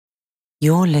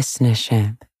Your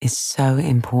listenership is so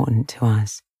important to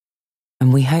us,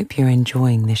 and we hope you're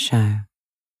enjoying the show.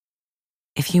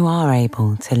 If you are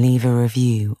able to leave a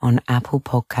review on Apple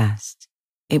Podcasts,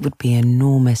 it would be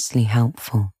enormously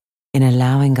helpful in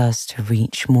allowing us to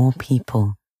reach more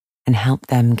people and help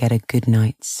them get a good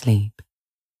night's sleep.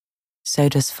 So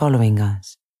does following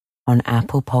us on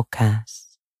Apple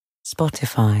Podcasts,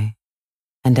 Spotify,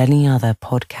 and any other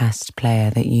podcast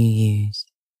player that you use.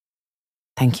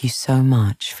 Thank you so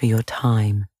much for your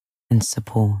time and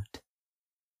support.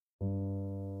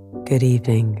 Good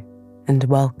evening and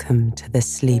welcome to the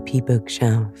Sleepy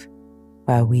Bookshelf,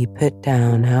 where we put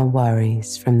down our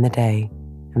worries from the day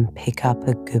and pick up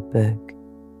a good book.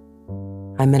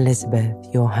 I'm Elizabeth,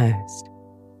 your host.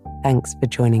 Thanks for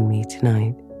joining me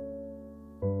tonight.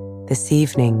 This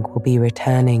evening we'll be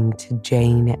returning to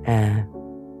Jane Eyre,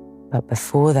 but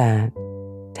before that,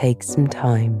 take some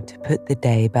time to put the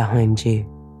day behind you.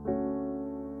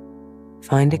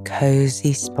 Find a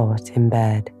cozy spot in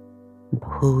bed and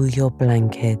pull your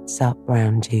blankets up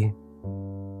round you.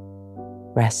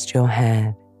 Rest your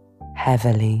head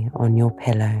heavily on your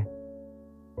pillow.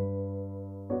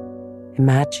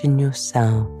 Imagine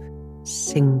yourself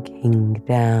sinking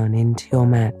down into your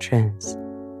mattress.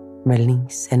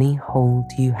 Release any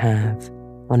hold you have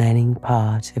on any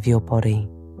part of your body.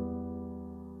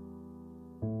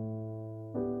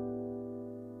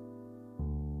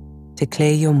 To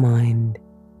clear your mind,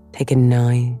 take a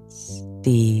nice,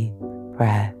 deep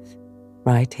breath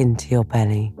right into your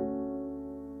belly.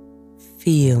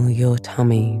 Feel your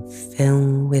tummy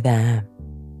fill with air,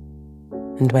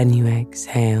 and when you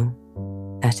exhale,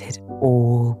 let it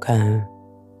all go.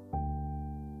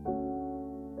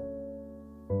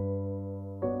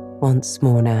 Once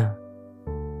more now,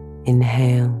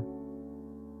 inhale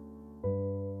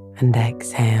and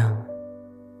exhale.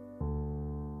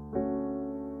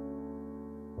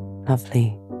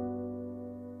 Lovely.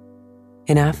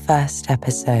 In our first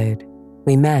episode,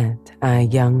 we met our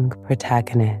young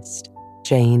protagonist,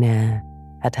 Jane Eyre,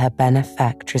 at her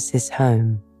benefactress's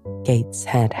home,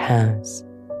 Gateshead House.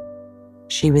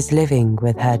 She was living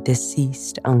with her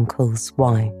deceased uncle's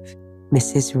wife,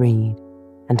 Mrs. Reed,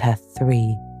 and her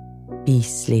 3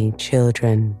 beastly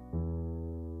children.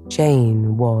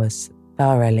 Jane was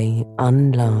thoroughly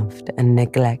unloved and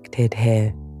neglected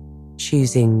here,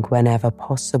 choosing whenever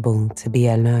possible to be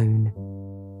alone.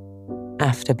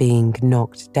 After being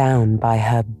knocked down by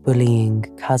her bullying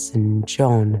cousin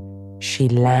John, she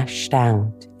lashed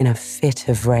out in a fit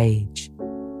of rage.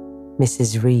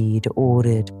 Mrs. Reed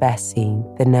ordered Bessie,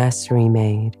 the nursery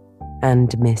maid,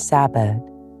 and Miss Abbott,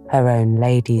 her own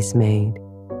lady's maid,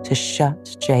 to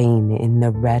shut Jane in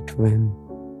the Red Room.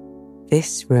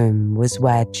 This room was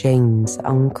where Jane's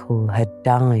uncle had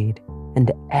died, and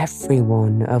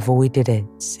everyone avoided it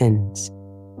since.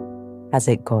 As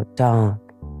it got dark,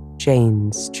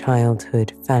 Jane's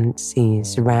childhood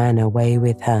fancies ran away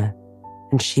with her,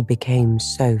 and she became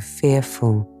so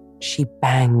fearful she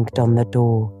banged on the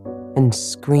door and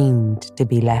screamed to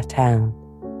be let out.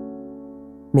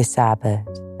 Miss Abbott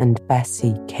and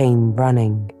Bessie came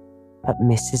running, but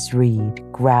Mrs. Reed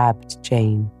grabbed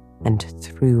Jane and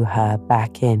threw her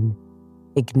back in,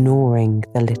 ignoring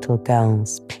the little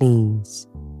girl's pleas.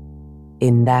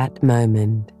 In that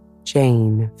moment,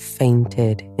 Jane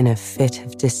fainted in a fit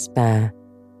of despair,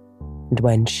 and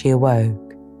when she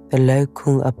awoke, the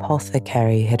local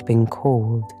apothecary had been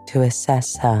called to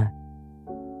assess her.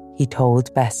 He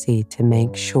told Bessie to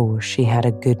make sure she had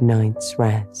a good night's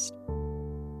rest.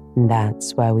 And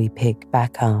that's where we pick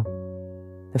back up,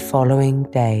 the following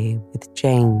day with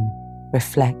Jane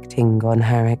reflecting on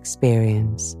her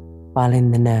experience while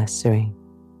in the nursery.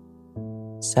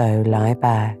 So lie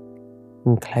back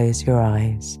and close your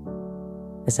eyes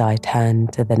as I turn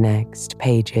to the next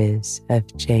pages of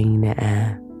Jane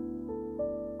Eyre.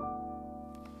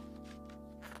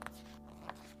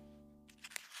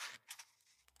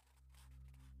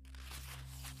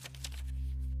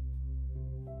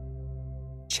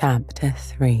 Chapter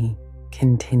 3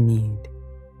 continued.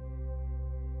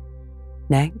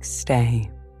 Next day,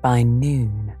 by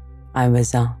noon, I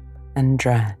was up and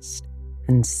dressed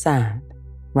and sat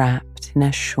wrapped in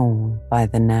a shawl by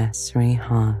the nursery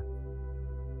hearth.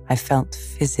 I felt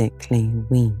physically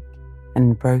weak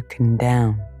and broken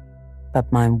down, but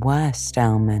my worst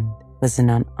ailment was an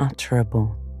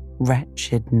unutterable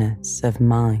wretchedness of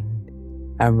mind,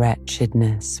 a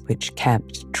wretchedness which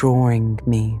kept drawing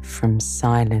me from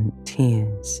silent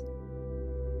tears.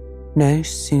 No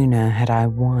sooner had I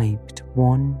wiped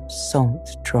one salt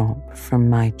drop from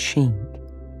my cheek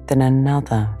than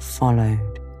another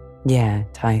followed.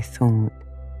 Yet I thought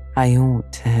I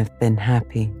ought to have been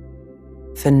happy.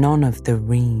 for none of the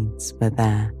Reeds were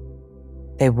there.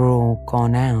 They were all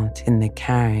gone out in the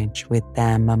carriage with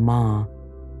their mamma.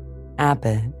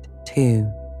 Abbott,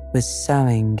 too, was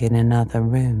sewing in another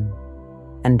room,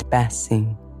 and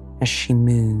Bessie, as she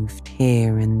moved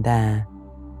here and there,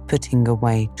 putting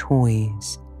away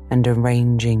toys and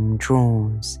arranging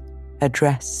drawers,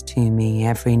 addressed to me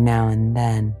every now and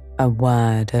then a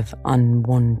word of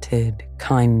unwanted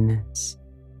kindness.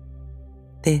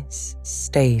 This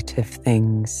state of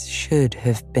things should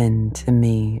have been to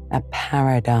me a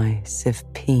paradise of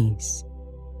peace,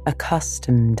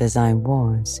 accustomed as I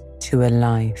was to a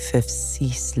life of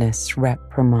ceaseless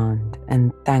reprimand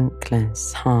and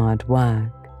thankless hard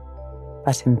work.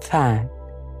 But in fact,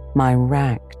 my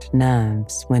racked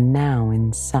nerves were now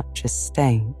in such a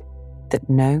state that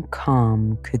no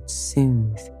calm could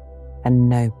soothe and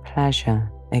no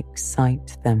pleasure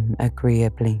excite them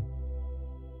agreeably.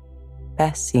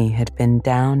 Bessie had been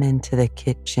down into the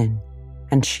kitchen,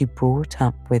 and she brought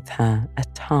up with her a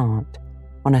tart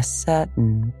on a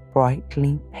certain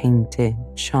brightly painted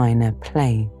china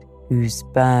plate whose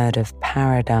bird of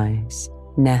paradise,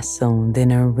 nestled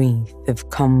in a wreath of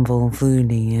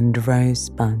convolvuli and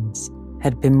rosebuds,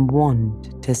 had been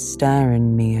wont to stir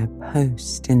in me a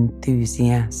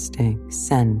post-enthusiastic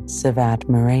sense of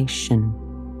admiration,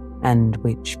 and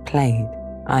which plate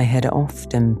I had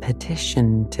often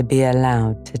petitioned to be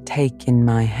allowed to take in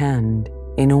my hand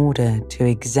in order to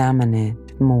examine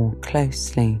it more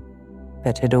closely,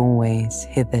 but had always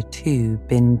hitherto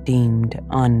been deemed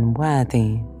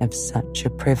unworthy of such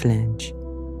a privilege.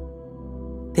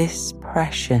 This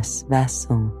precious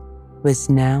vessel was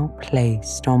now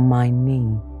placed on my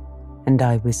knee, and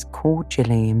I was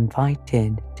cordially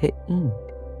invited to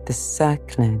eat the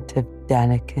circlet of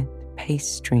delicate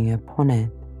pastry upon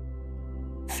it.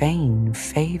 Vain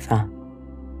favour,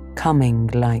 coming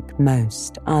like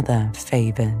most other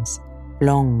favours,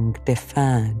 long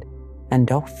deferred and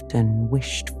often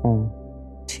wished for,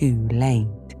 too late.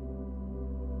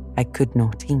 I could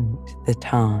not eat the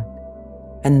tart,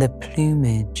 and the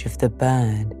plumage of the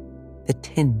bird, the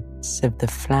tints of the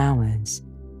flowers,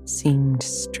 seemed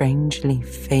strangely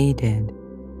faded.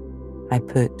 I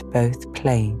put both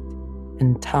plate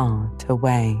and tart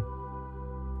away.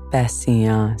 Bessie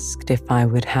asked if I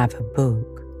would have a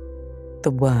book.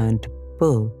 The word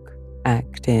book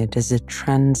acted as a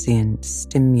transient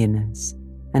stimulus,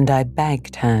 and I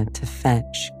begged her to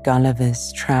fetch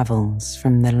Gulliver's Travels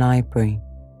from the library.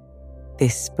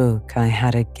 This book I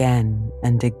had again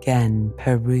and again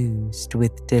perused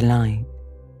with delight.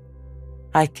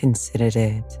 I considered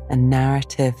it a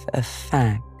narrative of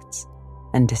facts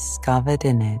and discovered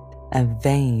in it a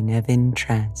vein of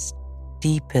interest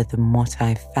deeper than what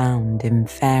I found in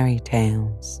fairy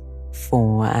tales,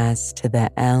 for as to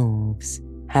the elves,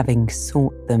 having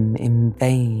sought them in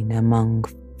vain among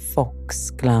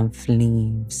foxglove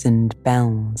leaves and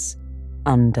bells,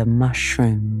 under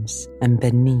mushrooms and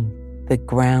beneath the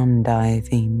ground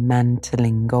ivy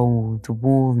mantling old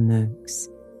wall nooks,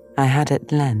 I had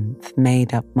at length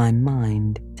made up my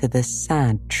mind to the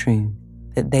sad truth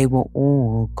that they were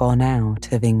all gone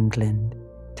out of England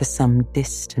to some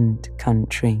distant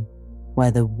country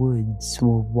where the woods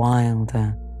were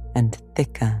wilder and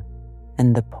thicker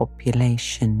and the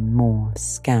population more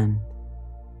scant.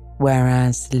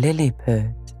 Whereas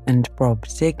Lilliput and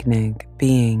Brobdignag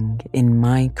being, in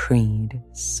my creed,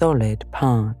 solid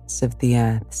parts of the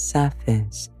earth's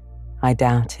surface, I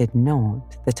doubted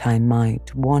not that I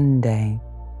might one day,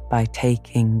 by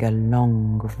taking a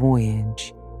long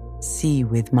voyage, see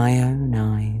with my own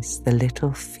eyes the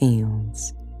little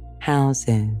fields,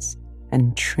 houses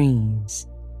and trees,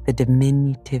 the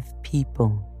diminutive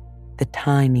people, the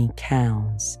tiny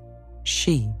cows,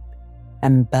 sheep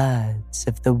and birds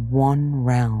of the one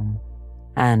realm,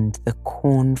 and the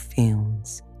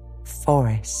cornfields,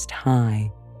 forest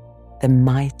high, the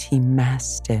mighty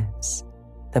mastiffs,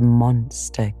 the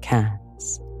monster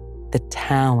cats, the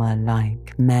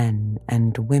tower-like men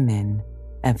and women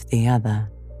of the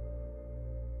other.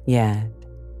 Yet,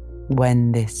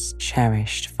 when this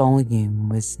cherished volume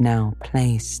was now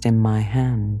placed in my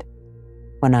hand,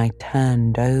 when I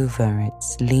turned over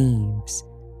its leaves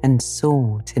and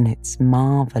sought in its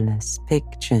marvellous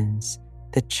pictures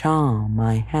the charm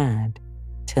I had,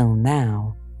 till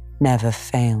now, never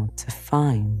failed to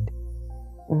find,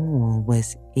 all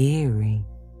was eerie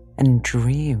and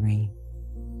dreary.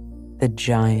 The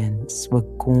giants were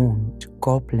gaunt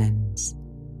goblins,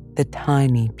 the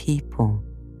tiny people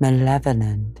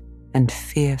malevolent and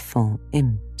fearful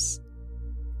imps,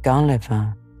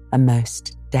 Gulliver a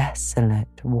most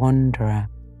desolate wanderer,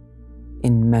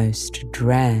 in most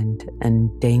dread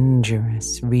and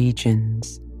dangerous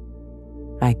regions.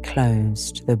 I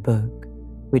closed the book,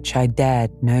 which I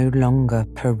dared no longer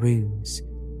peruse,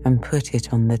 and put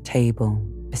it on the table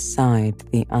beside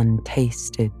the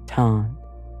untasted tart.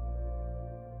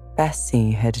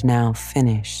 Bessie had now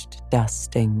finished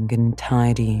dusting and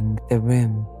tidying the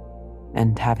room,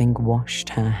 and having washed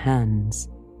her hands,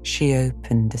 she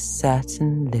opened a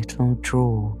certain little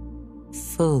drawer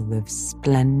full of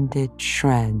splendid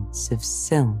shreds of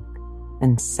silk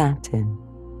and satin,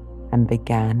 and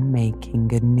began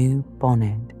making a new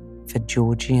bonnet for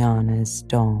Georgiana's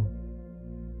doll.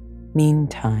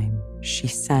 Meantime, she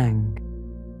sang.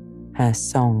 Her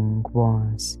song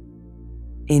was,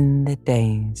 "In the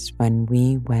days when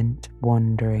we went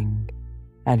wandering,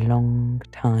 a long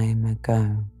time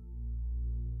ago."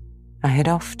 I had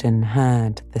often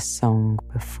heard the song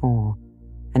before,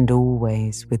 and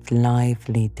always with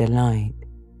lively delight,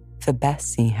 for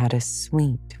Bessie had a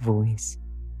sweet voice,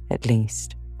 at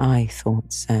least I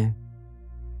thought so.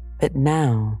 But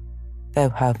now, though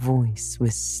her voice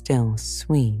was still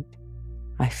sweet,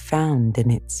 I found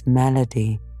in its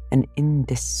melody an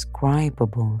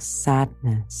indescribable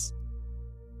sadness.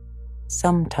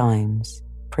 Sometimes,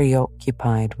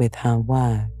 preoccupied with her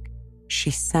work,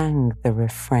 she sang the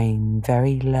refrain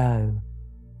very low,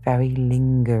 very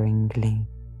lingeringly.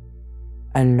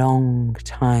 "A long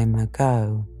time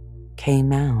ago"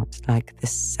 came out like the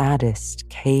saddest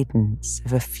cadence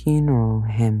of a funeral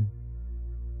hymn.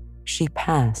 She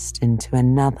passed into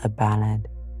another ballad,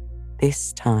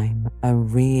 this time a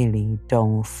really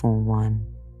doleful one.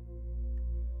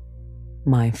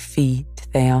 "My feet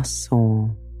they are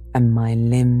sore, and my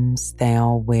limbs they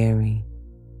are weary.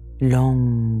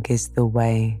 Long is the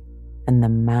way, and the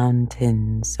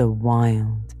mountains are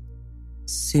wild.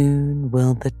 Soon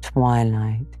will the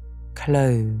twilight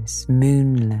close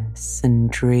moonless and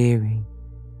dreary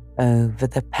over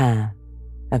the path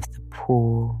of the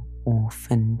poor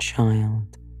orphan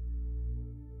child.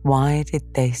 Why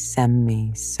did they send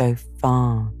me so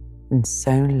far and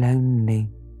so lonely,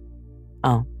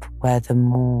 up where the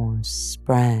moors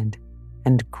spread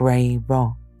and grey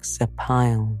rocks are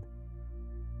piled?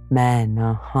 Men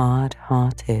are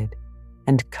hard-hearted,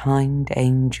 and kind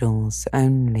angels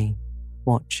only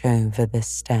watch over the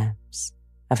steps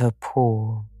of a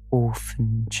poor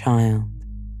orphan child.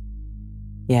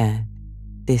 Yet,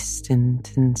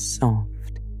 distant and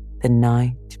soft, the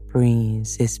night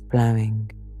breeze is blowing.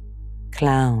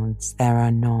 Clouds there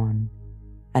are none,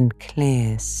 and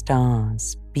clear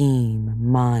stars beam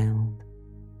mild.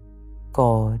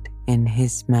 God in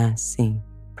his mercy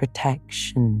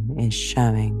protection is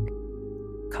showing,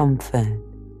 comfort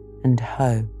and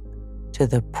hope to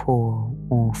the poor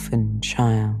orphan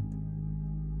child.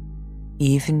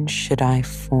 Even should I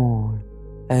fall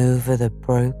over the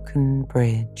broken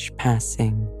bridge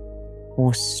passing,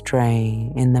 or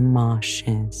stray in the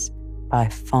marshes by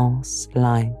false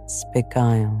lights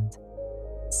beguiled,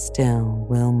 still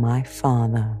will my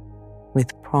Father,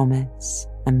 with promise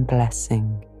and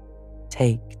blessing,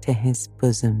 take to his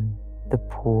bosom the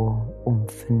poor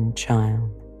orphan child.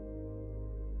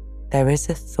 There is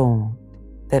a thought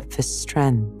that for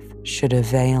strength should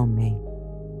avail me,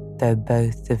 though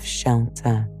both of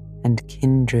shelter and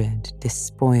kindred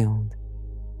despoiled.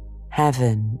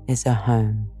 Heaven is a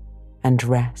home, and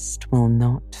rest will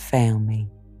not fail me.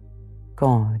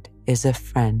 God is a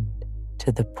friend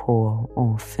to the poor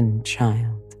orphan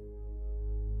child.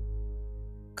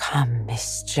 "Come,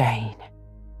 Miss Jane,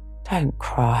 don't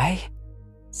cry,"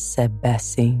 said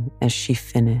Bessie as she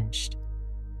finished.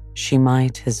 She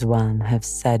might as well have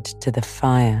said to the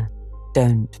fire,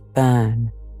 "Don't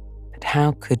burn," but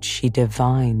how could she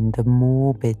divine the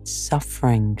morbid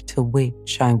suffering to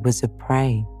which I was a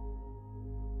prey?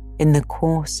 In the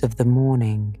course of the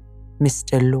morning,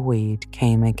 Mr. Lloyd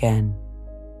came again.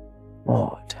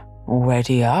 "What,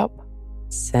 already up?"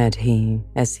 said he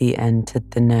as he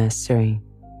entered the nursery.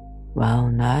 "Well,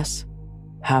 nurse,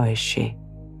 how is she?"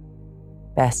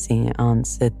 Bessie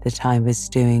answered that I was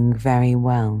doing very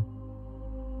well.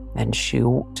 "Then she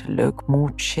ought to look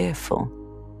more cheerful,"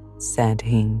 said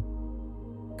he.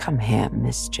 "Come here,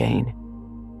 Miss Jane.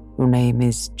 Your name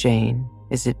is Jane,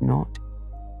 is it not?"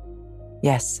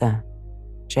 "Yes, sir.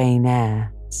 Jane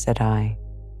Eyre," said I.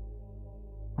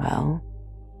 "Well,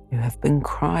 you have been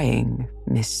crying,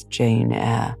 Miss Jane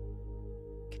Eyre.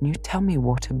 Can you tell me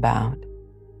what about?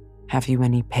 Have you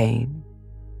any pain?"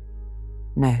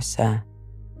 "No, sir,"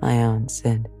 I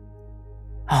answered.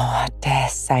 "Oh, I dare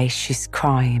say she's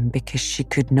crying because she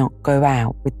could not go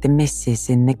out with the missus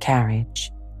in the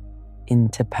carriage,"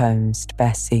 interposed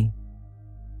Bessie.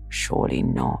 "Surely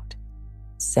not,"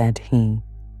 said he.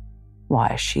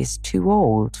 Why, she's too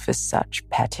old for such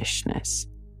pettishness.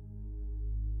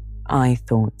 I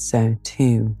thought so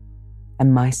too,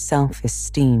 and my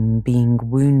self-esteem being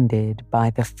wounded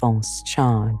by the false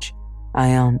charge, I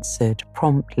answered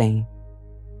promptly,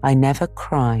 I never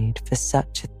cried for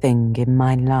such a thing in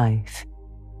my life.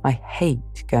 I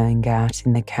hate going out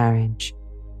in the carriage.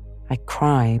 I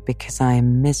cry because I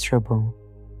am miserable.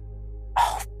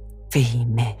 Oh, fie,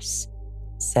 miss,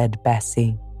 said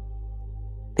Bessie.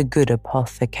 The good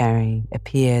apothecary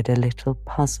appeared a little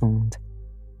puzzled.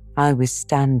 I was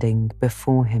standing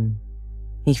before him.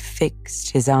 He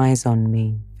fixed his eyes on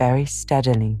me very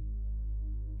steadily.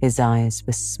 His eyes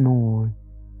were small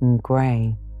and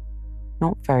grey,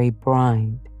 not very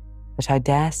bright, but I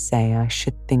dare say I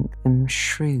should think them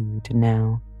shrewd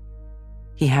now.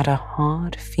 He had a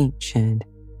hard-featured,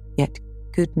 yet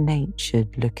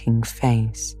good-natured looking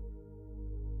face.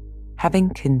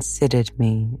 Having considered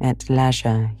me at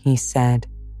leisure, he said,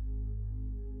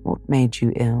 What made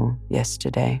you ill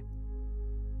yesterday?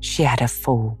 She had a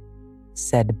fall,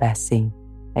 said Bessie,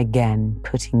 again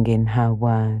putting in her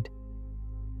word.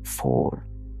 Fall?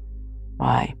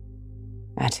 Why,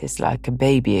 that is like a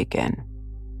baby again,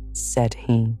 said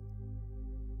he.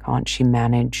 Can't she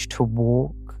manage to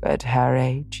walk at her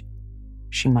age?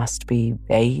 She must be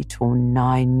 8 or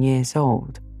 9 years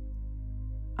old.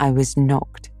 I was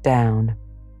knocked down,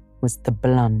 was the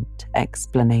blunt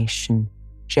explanation,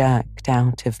 jerked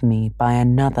out of me by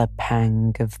another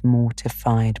pang of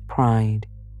mortified pride.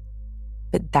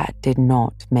 But that did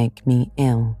not make me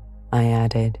ill, I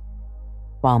added,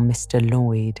 while Mr.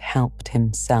 Lloyd helped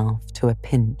himself to a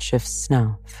pinch of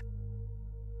snuff.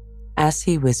 As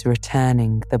he was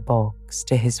returning the box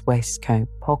to his waistcoat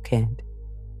pocket,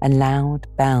 a loud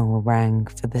bell rang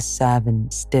for the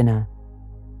servants' dinner.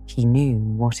 He knew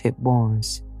what it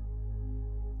was.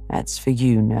 That's for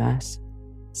you, nurse,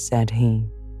 said he.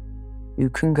 You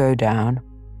can go down.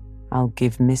 I'll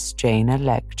give Miss Jane a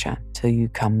lecture till you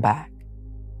come back.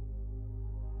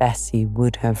 Bessie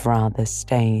would have rather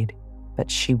stayed,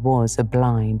 but she was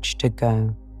obliged to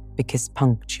go because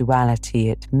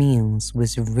punctuality at meals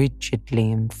was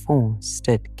rigidly enforced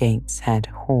at Gateshead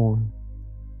Hall.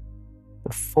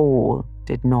 The fall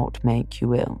did not make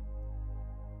you ill.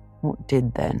 What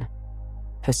did then?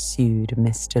 Pursued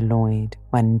Mr. Lloyd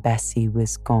when Bessie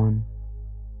was gone.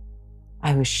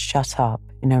 I was shut up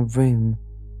in a room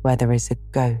where there is a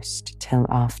ghost till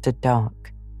after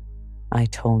dark, I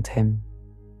told him.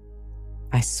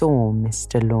 I saw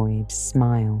Mr. Lloyd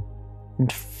smile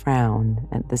and frown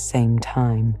at the same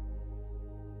time.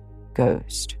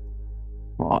 Ghost?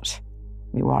 What?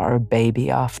 You are a baby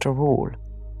after all,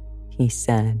 he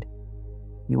said.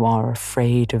 You are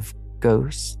afraid of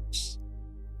ghosts?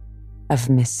 Of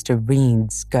Mr.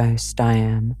 Reed's ghost I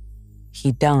am.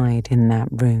 He died in that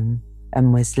room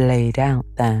and was laid out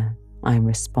there, I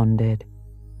responded.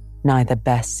 Neither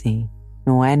Bessie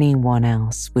nor anyone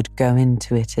else would go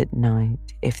into it at night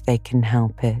if they can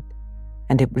help it,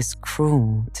 and it was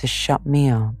cruel to shut me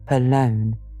up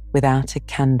alone without a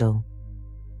candle.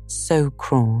 So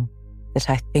cruel that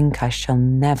I think I shall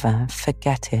never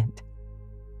forget it.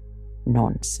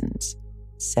 Nonsense,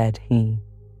 said he.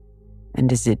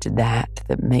 And is it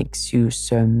that makes you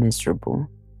so miserable?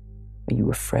 Are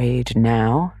you afraid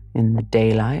now in the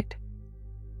daylight?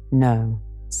 No,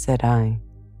 said I,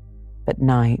 but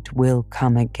night will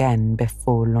come again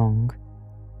before long.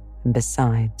 And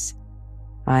besides,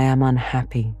 I am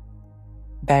unhappy,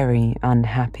 very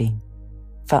unhappy,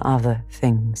 for other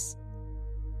things.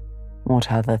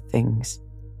 What other things?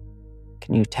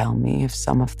 Can you tell me of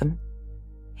some of them?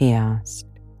 He asked.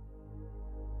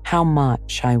 How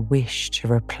much I wish to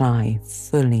reply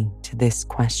fully to this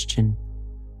question.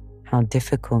 How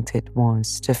difficult it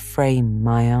was to frame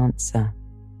my answer.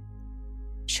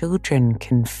 Children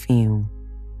can feel,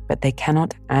 but they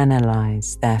cannot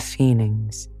analyze their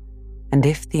feelings, and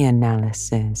if the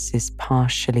analysis is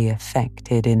partially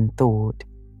affected in thought,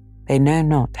 they know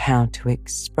not how to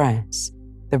express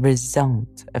the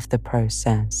result of the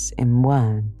process in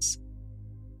words.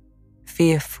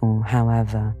 Fearful,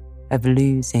 however, of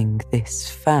losing this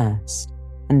first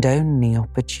and only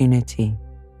opportunity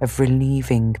of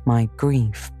relieving my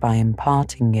grief by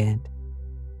imparting it,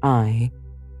 I,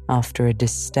 after a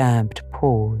disturbed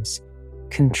pause,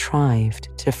 contrived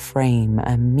to frame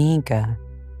a meagre,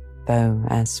 though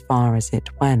as far as it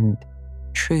went,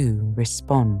 true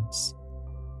response.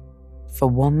 For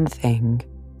one thing,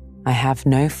 I have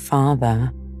no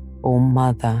father or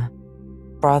mother,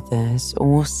 brothers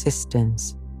or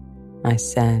sisters, I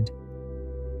said.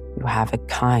 You have a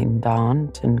kind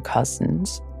aunt and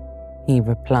cousins, he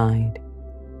replied.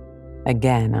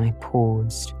 Again I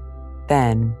paused,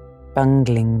 then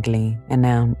bunglingly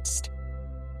announced,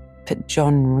 "But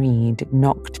John Reed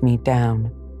knocked me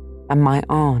down, and my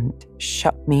aunt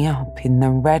shut me up in the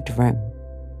Red Room."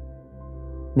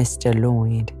 Mr.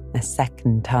 Lloyd a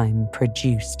second time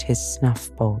produced his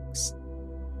snuff-box.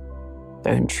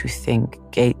 "Don't you think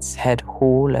Gateshead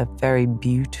Hall a very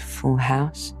beautiful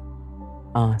house?"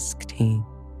 asked he.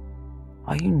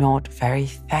 "Are you not very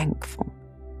thankful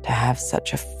to have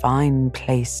such a fine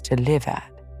place to live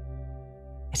at?"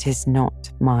 "It is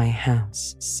not my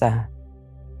house, sir,"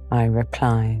 I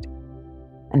replied,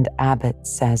 "and Abbott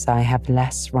says I have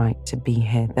less right to be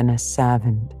here than a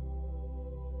servant."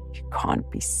 "You can't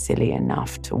be silly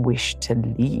enough to wish to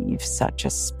leave such a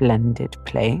splendid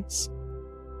place?"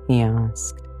 he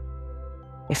asked.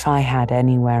 "If I had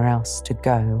anywhere else to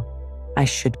go, I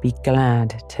should be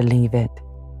glad to leave it,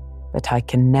 but I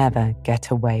can never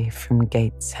get away from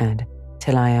Gateshead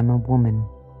till I am a woman."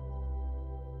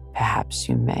 "Perhaps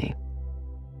you may.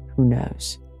 Who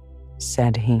knows?"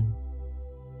 said he.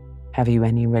 "Have you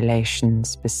any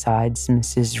relations besides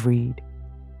Mrs. Reed?"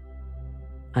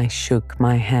 I shook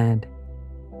my head.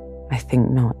 "I think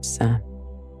not, sir."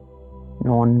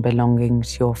 "None belonging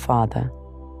to your father?"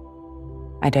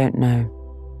 "I don't know.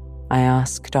 I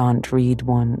asked Aunt Reed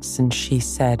once, and she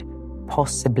said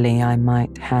possibly I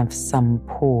might have some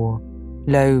poor,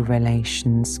 low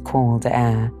relations called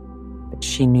Eyre, but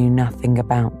she knew nothing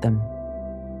about them."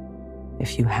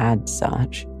 "If you had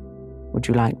such, would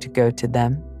you like to go to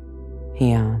them?"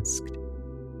 he asked.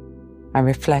 I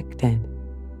reflected.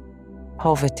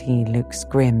 Poverty looks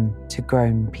grim to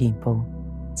grown people,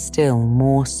 still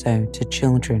more so to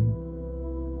children.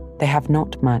 They have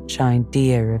not much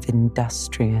idea of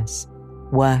industrious,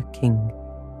 working,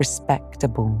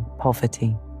 respectable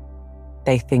poverty.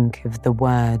 They think of the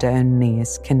word only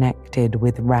as connected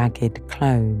with ragged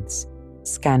clothes,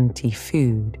 scanty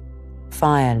food,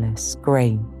 fireless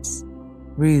grates,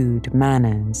 rude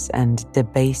manners and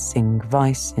debasing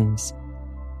vices.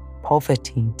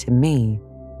 Poverty, to me,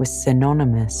 was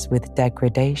synonymous with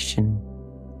degradation.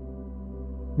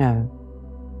 "No,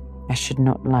 I should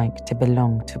not like to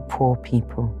belong to poor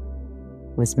people,"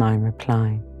 was my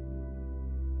reply.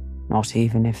 "Not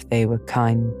even if they were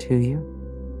kind to you?"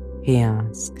 he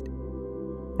asked.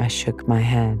 I shook my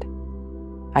head.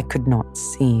 I could not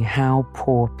see how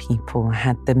poor people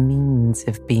had the means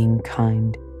of being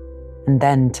kind, and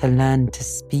then to learn to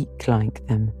speak like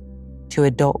them, to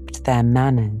adopt their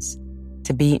manners,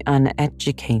 to be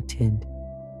uneducated,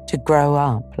 to grow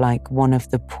up like one of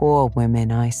the poor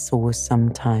women I saw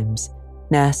sometimes,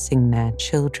 nursing their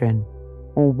children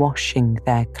or washing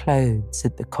their clothes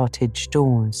at the cottage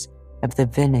doors of the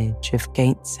village of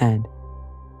Gateshead.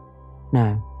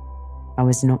 No, I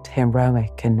was not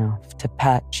heroic enough to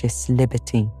purchase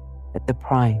liberty at the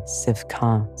price of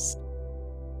caste.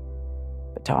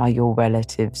 "But are your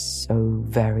relatives so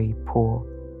very poor?"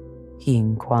 he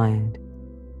inquired.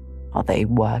 "Are they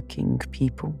working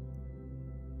people?"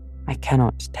 "I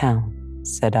cannot tell,"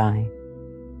 said I.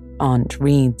 "Aunt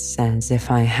Reed says if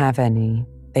I have any,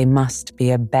 they must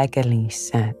be a beggarly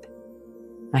set.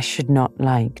 I should not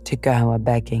like to go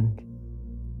a-begging."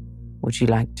 "Would you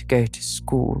like to go to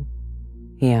school?"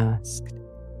 he asked.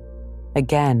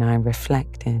 Again I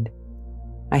reflected.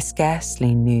 I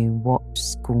scarcely knew what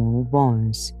school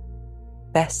was.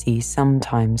 Bessie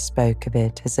sometimes spoke of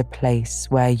it as a place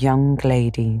where young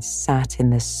ladies sat in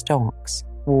the stocks,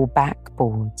 wore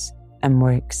backboards, and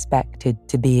were expected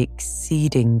to be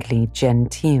exceedingly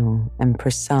genteel and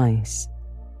precise.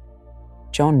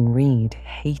 John Reed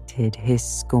hated his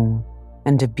school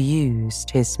and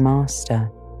abused his master,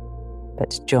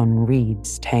 but John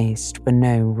Reed's taste were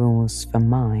no rules for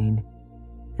mine,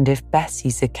 and if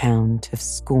Bessie's account of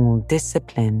school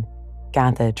discipline,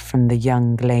 gathered from the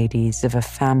young ladies of a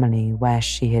family where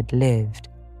she had lived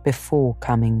before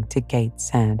coming to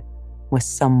Gateshead, were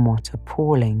somewhat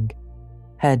appalling,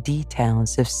 her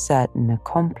details of certain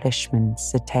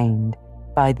accomplishments attained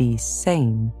by these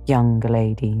same young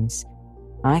ladies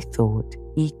I thought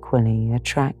equally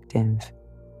attractive.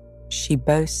 She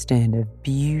boasted of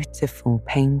beautiful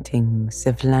paintings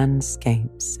of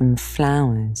landscapes and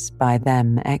flowers by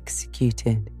them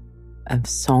executed, of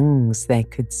songs they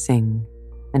could sing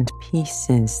and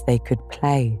pieces they could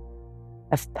play,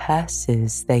 of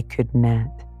purses they could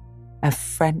net, of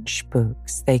French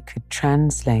books they could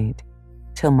translate,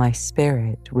 till my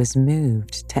spirit was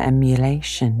moved to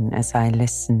emulation as I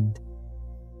listened.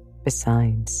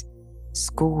 Besides,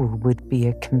 school would be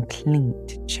a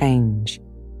complete change.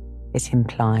 It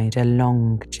implied a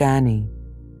long journey,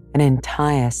 an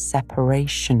entire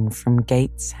separation from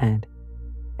Gateshead,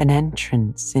 an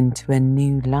entrance into a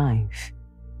new life.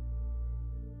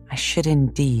 I should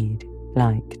indeed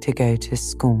like to go to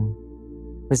school,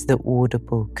 was the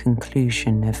audible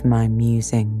conclusion of my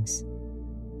musings.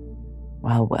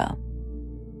 Well,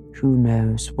 who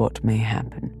knows what may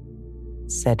happen,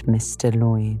 said Mr.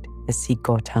 Lloyd as he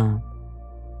got up.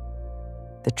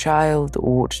 The child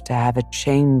ought to have a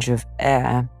change of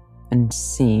air and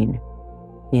scene,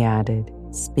 he added,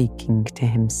 speaking to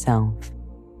himself.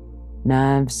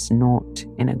 Nerves not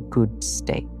in a good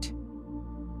state.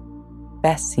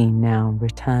 Bessie now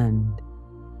returned.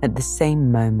 At the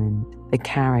same moment, the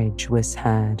carriage was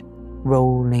heard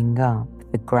rolling up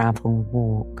the gravel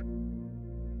walk.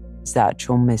 Is that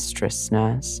your mistress,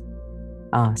 nurse?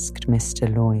 Asked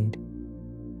Mr. Lloyd.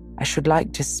 I should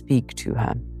like to speak to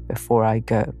her before I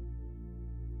go.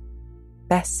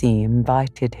 Bessie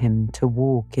invited him to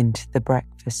walk into the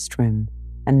breakfast room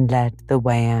and led the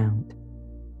way out.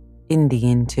 In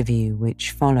the interview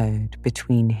which followed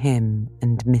between him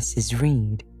and Mrs.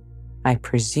 Reed, I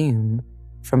presume,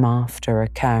 from after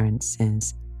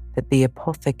occurrences, that the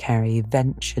apothecary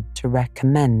ventured to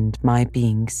recommend my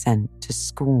being sent to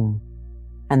school,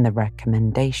 and the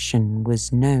recommendation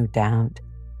was no doubt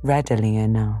readily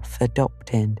enough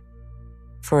adopted.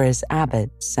 For as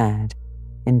Abbott said,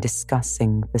 in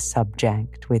discussing the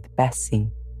subject with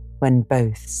Bessie, when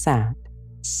both sat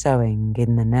sewing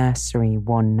in the nursery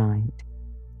one night,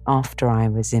 after I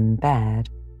was in bed,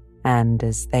 and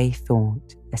as they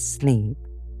thought asleep,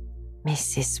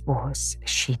 Mrs. was,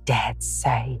 she dared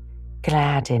say,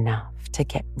 glad enough to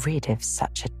get rid of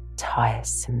such a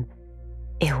tiresome,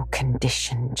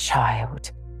 ill-conditioned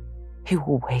child, who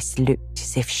always looked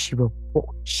as if she were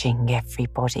watching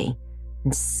everybody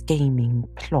and scheming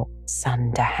plots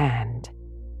underhand.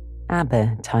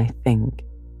 Abbott, I think,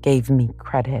 gave me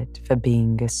credit for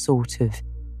being a sort of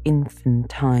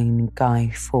infantine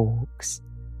Guy Fawkes.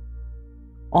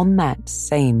 On that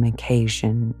same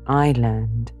occasion, I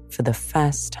learned, for the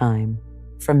first time,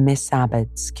 from Miss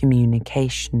Abbott's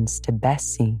communications to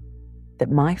Bessie, that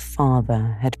my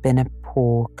father had been a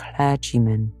poor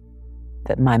clergyman,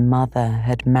 that my mother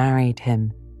had married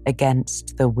him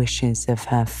against the wishes of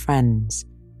her friends,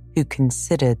 who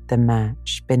considered the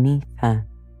match beneath her,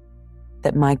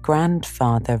 that my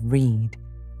grandfather Reed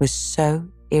was so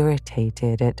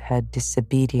irritated at her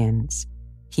disobedience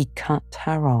he cut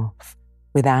her off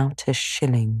without a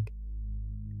shilling,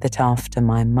 that after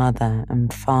my mother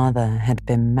and father had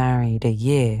been married a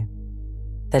year,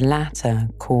 the latter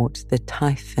caught the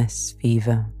typhus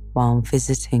fever while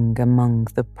visiting among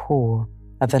the poor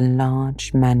of a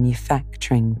large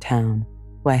manufacturing town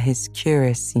where his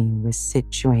curacy was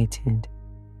situated,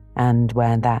 and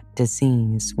where that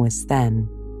disease was then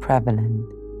prevalent,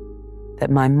 that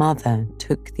my mother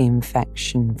took the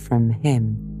infection from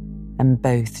him and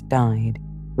both died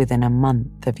within a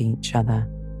month of each other.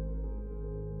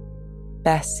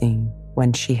 Bessie,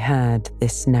 when she heard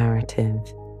this narrative,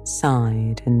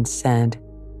 sighed and said,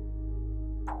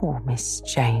 Poor Miss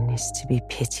Jane is to be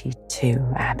pitied too,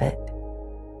 Abbott.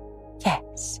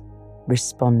 Yes,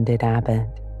 responded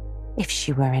Abbott, if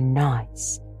she were a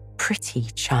nice, pretty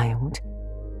child,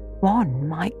 one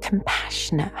might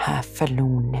compassionate her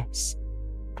forlornness,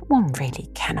 but one really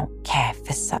cannot care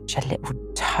for such a little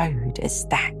toad as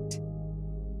that.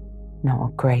 Not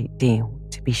a great deal,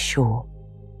 to be sure,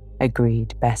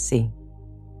 agreed Bessie.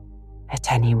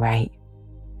 At any rate,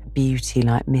 a beauty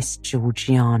like Miss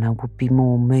Georgiana would be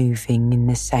more moving in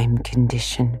the same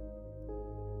condition.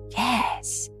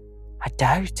 Yes, I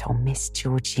dote on Miss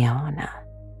Georgiana,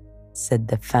 said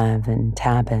the fervent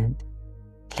Abbott.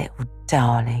 Little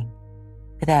darling,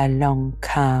 with her long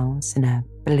curls and her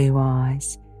blue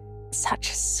eyes, such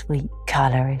a sweet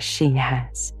colour as she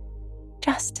has,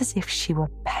 just as if she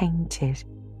were painted.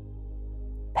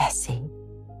 Bessie,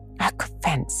 I could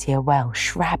fancy a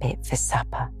Welsh rabbit for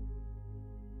supper.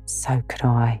 So could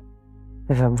I,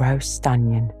 with a roast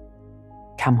onion.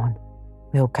 Come on,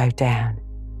 we'll go down.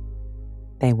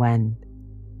 They went.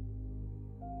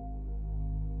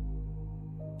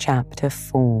 Chapter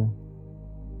 4.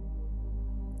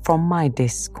 From my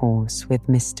discourse with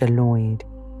Mr. Lloyd,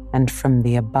 and from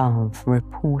the above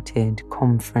reported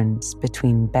conference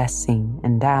between Bessie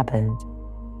and Abbott,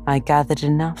 I gathered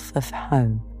enough of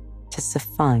hope to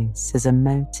suffice as a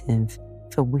motive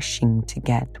for wishing to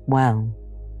get well.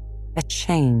 A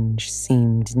change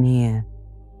seemed near.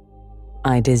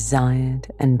 I desired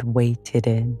and waited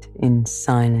it in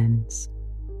silence.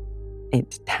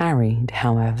 It tarried,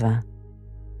 however.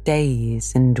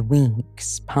 Days and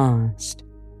weeks passed.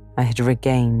 I had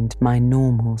regained my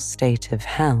normal state of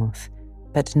health,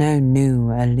 but no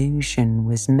new allusion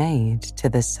was made to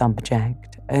the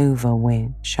subject over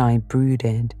which I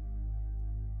brooded.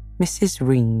 Mrs.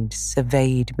 Reed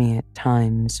surveyed me at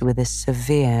times with a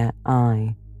severe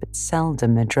eye, but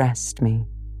seldom addressed me.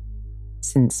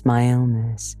 Since my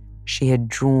illness, she had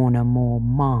drawn a more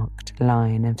marked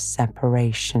line of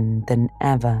separation than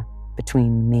ever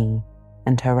between me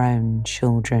and her own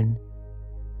children,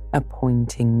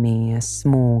 appointing me a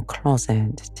small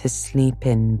closet to sleep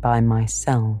in by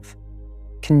myself,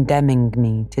 condemning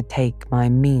me to take my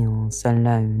meals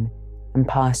alone and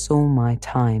pass all my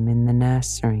time in the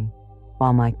nursery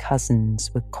while my cousins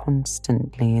were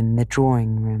constantly in the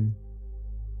drawing room.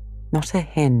 Not a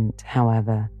hint,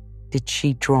 however, did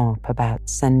she drop about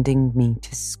sending me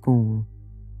to school.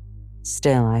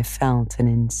 Still, I felt an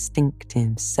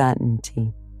instinctive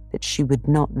certainty that she would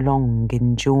not long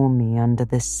endure me under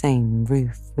the same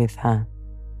roof with her,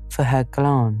 for her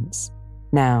glance,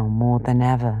 now more than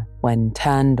ever, when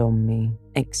turned on me,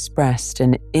 expressed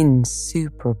an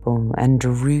insuperable and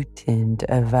rooted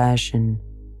aversion.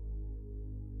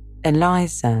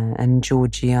 Eliza and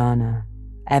Georgiana,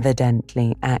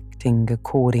 evidently acting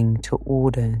according to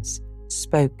orders,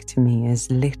 spoke to me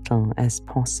as little as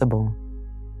possible.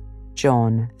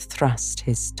 John thrust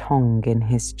his tongue in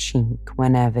his cheek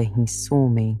whenever he saw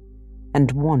me,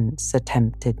 and once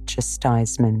attempted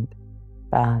chastisement,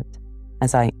 but,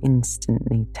 as I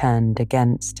instantly turned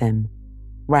against him,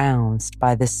 roused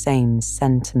by the same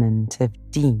sentiment of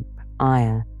deep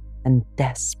ire and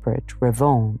desperate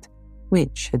revolt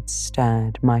which had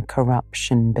stirred my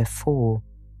corruption before,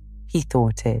 he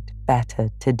thought it better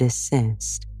to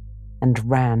desist, and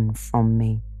ran from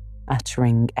me,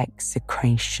 uttering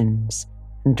execrations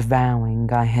and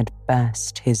vowing I had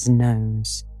burst his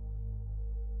nose.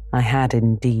 I had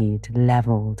indeed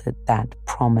levelled at that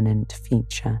prominent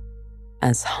feature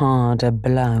as hard a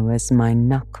blow as my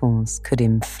knuckles could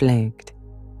inflict,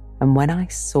 and when I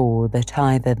saw that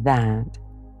either that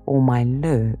or my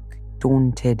look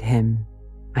daunted him,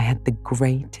 I had the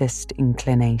greatest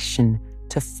inclination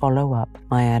to follow up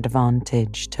my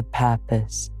advantage to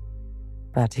purpose,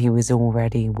 but he was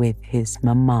already with his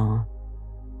mamma.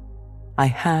 I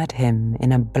heard him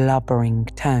in a blubbering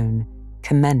tone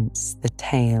commence the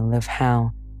tale of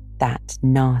how that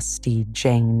nasty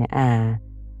Jane Eyre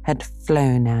had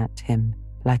flown at him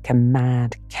like a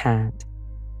mad cat.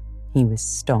 He was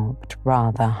stopped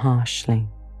rather harshly.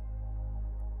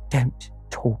 "Don't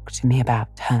talk to me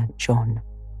about her, John,"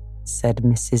 said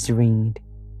Mrs. Reed.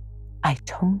 "I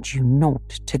told you not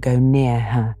to go near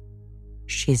her.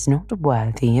 She is not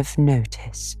worthy of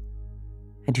notice.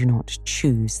 I do not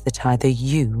choose that either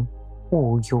you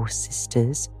or your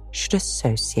sisters should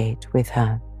associate with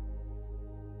her."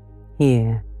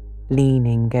 Here,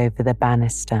 leaning over the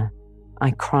banister,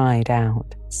 I cried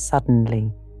out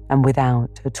suddenly and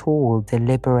without at all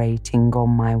deliberating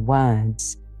on my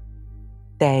words,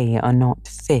 "They are not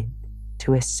fit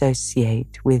to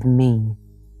associate with me."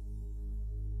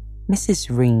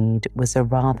 Mrs. Reed was a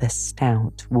rather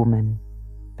stout woman,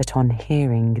 but on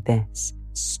hearing this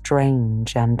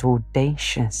strange and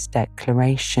audacious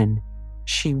declaration,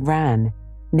 she ran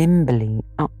nimbly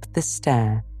up the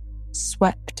stair,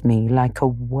 swept me like a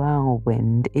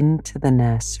whirlwind into the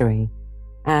nursery,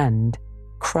 and,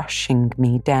 crushing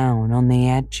me down on the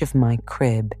edge of my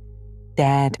crib,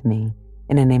 dared me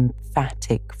in an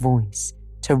emphatic voice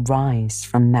to rise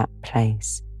from that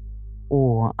place,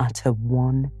 or utter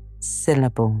one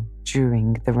syllable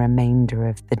during the remainder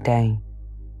of the day.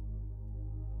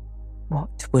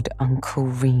 "What would Uncle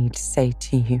Reed say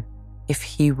to you if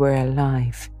he were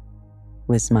alive?"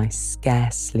 was my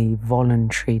scarcely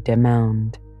voluntary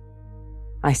demand.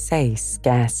 I say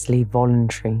scarcely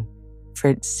voluntary, for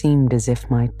it seemed as if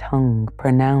my tongue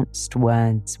pronounced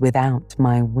words without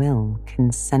my will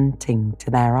consenting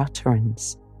to their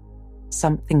utterance.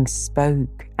 Something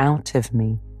spoke out of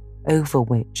me over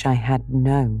which I had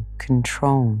no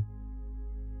control.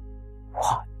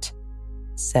 "What?"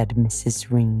 said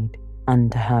Mrs. Reed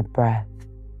under her breath.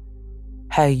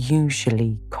 Her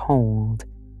usually cold,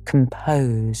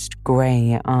 composed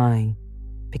grey eye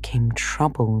became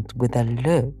troubled with a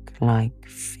look like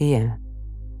fear.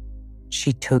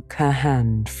 She took her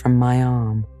hand from my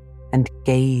arm and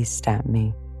gazed at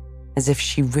me as if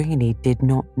she really did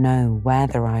not know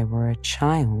whether I were a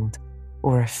child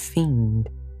or a fiend.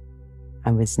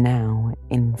 I was now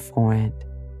in for it.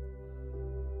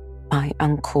 "My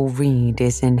Uncle Reed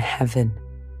is in heaven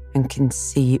and can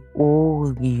see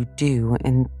all you do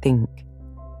and think,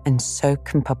 and so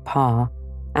can Papa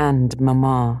and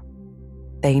Mamma.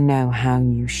 They know how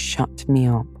you shut me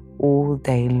up all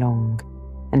day long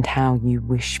and how you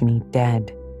wish me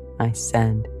dead," I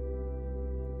said.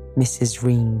 Mrs.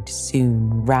 Reed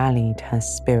soon rallied her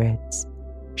spirits.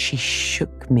 She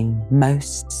shook me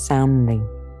most soundly.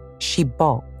 She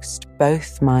boxed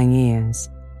both my ears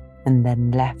and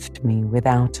then left me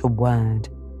without a word.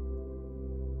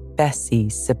 Bessie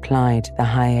supplied the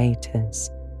hiatus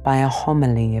by a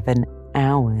homily of an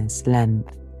hour's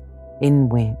length, in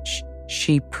which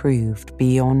she proved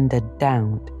beyond a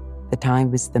doubt that I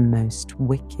was the most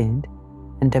wicked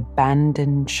and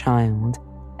abandoned child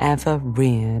ever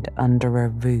reared under a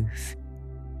roof.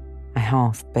 I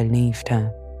half believed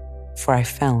her, for I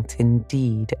felt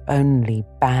indeed only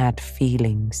bad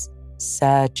feelings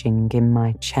surging in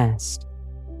my chest.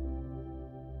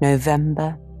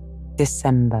 November,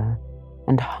 December,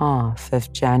 and half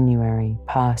of January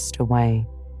passed away.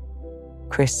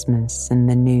 Christmas and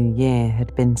the New Year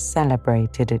had been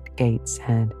celebrated at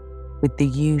Gateshead with the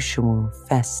usual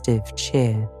festive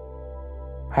cheer.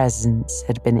 Presents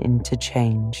had been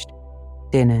interchanged,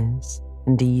 dinners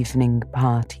and evening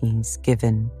parties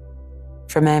given.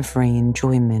 From every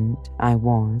enjoyment I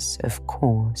was, of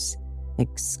course,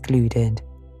 excluded.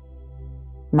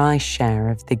 My share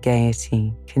of the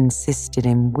gaiety consisted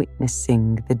in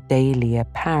witnessing the daily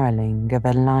apparelling of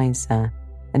Eliza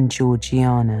and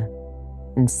Georgiana,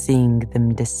 and seeing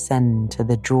them descend to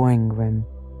the drawing-room,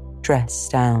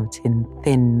 dressed out in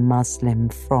thin muslin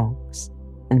frocks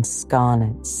and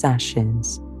scarlet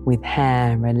sashes, with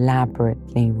hair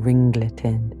elaborately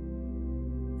ringleted,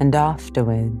 and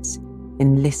afterwards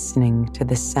in listening to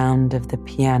the sound of the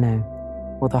piano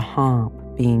or the harp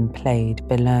being played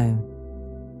below,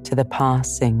 to the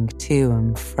passing to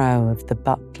and fro of the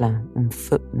butler and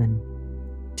footman,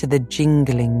 to the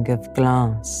jingling of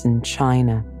glass and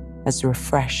china as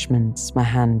refreshments were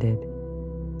handed,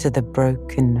 to the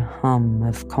broken hum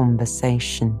of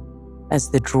conversation as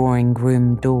the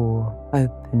drawing-room door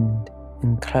opened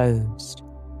and closed.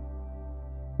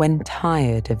 When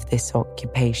tired of this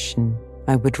occupation,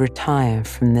 I would retire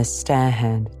from the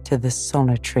stairhead to the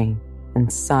solitary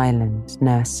and silent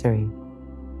nursery.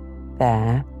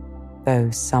 There, though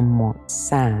somewhat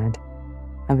sad,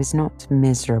 I was not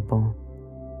miserable.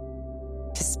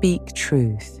 To speak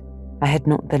truth, I had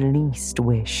not the least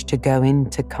wish to go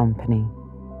into company,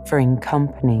 for in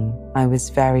company I was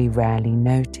very rarely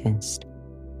noticed,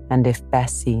 and if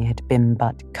Bessie had been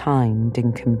but kind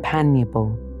and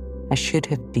companionable, I should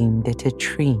have deemed it a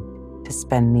treat to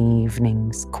spend the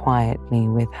evenings quietly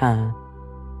with her,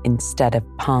 instead of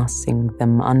passing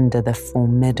them under the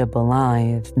formidable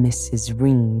eye of Mrs.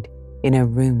 Reed in a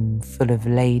room full of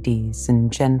ladies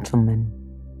and gentlemen.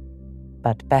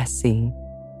 But Bessie,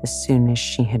 as soon as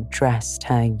she had dressed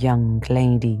her young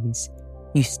ladies,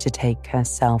 used to take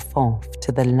herself off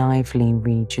to the lively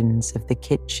regions of the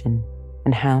kitchen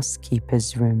and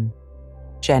housekeeper's room,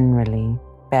 generally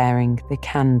bearing the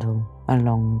candle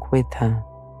along with her.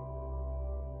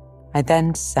 I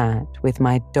then sat with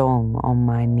my doll on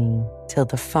my knee till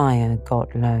the fire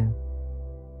got low,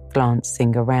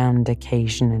 glancing around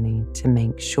occasionally to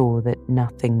make sure that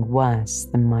nothing worse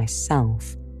than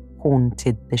myself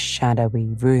haunted the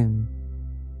shadowy room,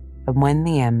 and when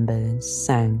the embers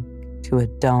sank to a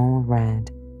dull red,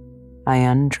 I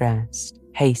undressed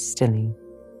hastily,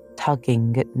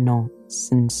 tugging at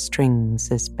knots and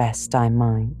strings as best I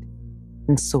might,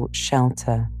 and sought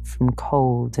shelter from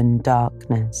cold and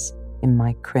darkness in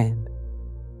my crib.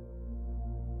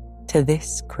 To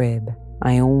this crib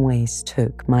I always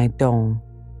took my doll.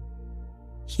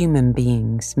 Human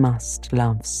beings must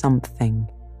love something,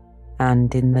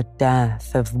 and in the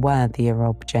dearth of worthier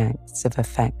objects of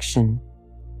affection,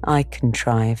 I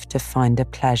contrived to find a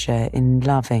pleasure in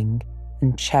loving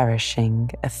and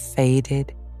cherishing a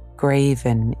faded,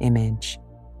 graven image,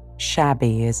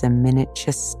 shabby as a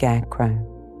miniature scarecrow.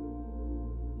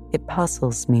 It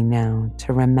puzzles me now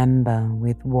to remember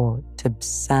with what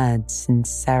absurd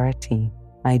sincerity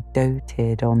I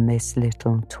doted on this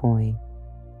little toy,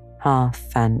 half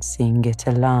fancying it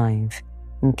alive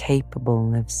and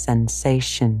capable of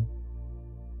sensation.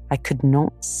 I could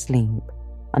not sleep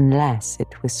unless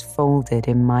it was folded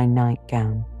in my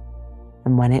nightgown,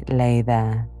 and when it lay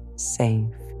there,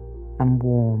 safe and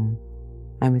warm,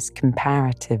 I was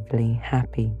comparatively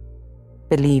happy,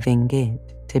 believing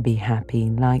it to be happy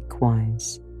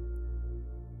likewise.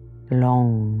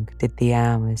 Long did the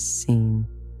hours seem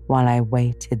while I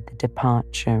waited the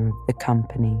departure of the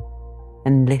company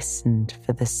and listened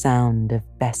for the sound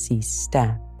of Bessie's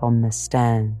step on the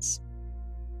stairs.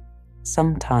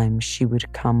 Sometimes she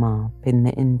would come up in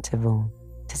the interval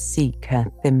to seek her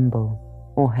thimble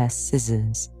or her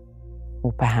scissors,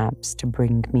 or perhaps to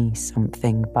bring me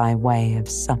something by way of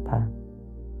supper,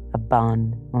 a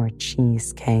bun or a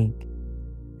cheesecake,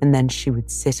 and then she would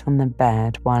sit on the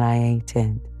bed while I ate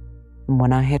it, and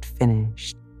when I had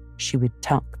finished, she would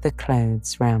tuck the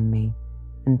clothes round me,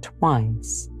 and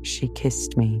twice she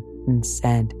kissed me and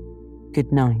said,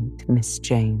 "Good night, Miss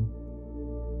Jane."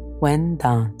 When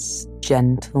thus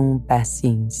gentle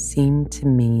Bessie seemed to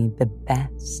me the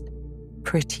best,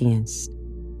 prettiest,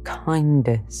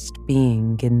 kindest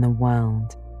being in the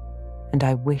world, and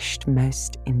I wished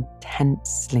most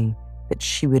intensely that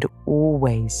she would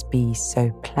always be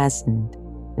so pleasant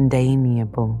and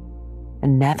amiable,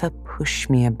 and never push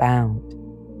me about,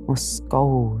 or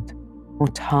scold, or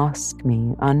task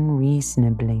me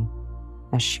unreasonably,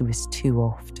 as she was too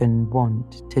often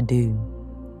wont to do.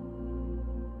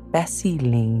 Bessie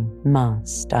Lee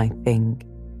must, I think,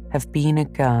 have been a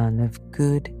girl of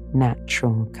good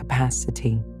natural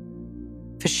capacity,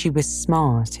 for she was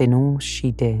smart in all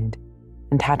she did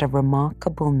and had a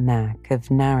remarkable knack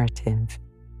of narrative,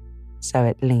 so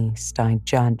at least I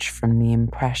judge from the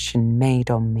impression made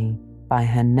on me by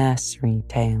her nursery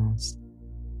tales.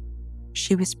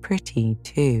 She was pretty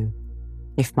too,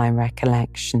 if my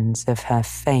recollections of her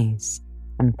face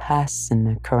and person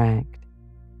are correct.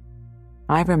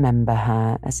 I remember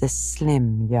her as a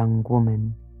slim young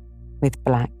woman with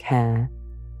black hair,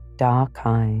 dark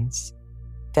eyes,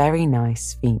 very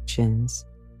nice features,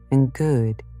 and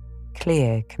good,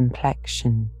 clear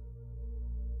complexion.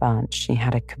 But she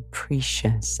had a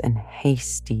capricious and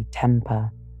hasty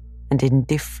temper, and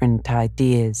indifferent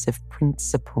ideas of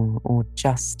principle or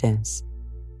justice.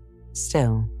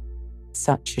 Still,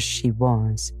 such as she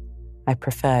was, I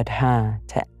preferred her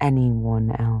to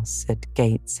anyone else at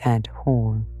Gateshead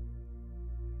Hall.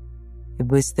 It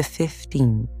was the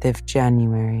 15th of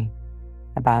January,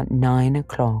 about 9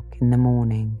 o'clock in the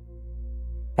morning.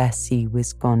 Bessie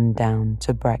was gone down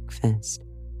to breakfast.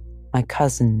 My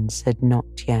cousins had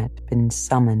not yet been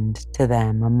summoned to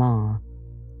their mamma.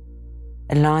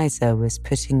 Eliza was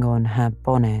putting on her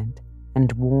bonnet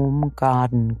and warm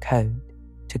garden coat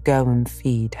to go and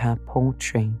feed her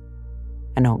poultry,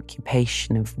 an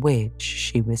occupation of which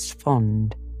she was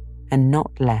fond, and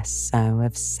not less so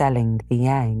of selling the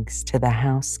eggs to the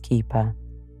housekeeper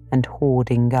and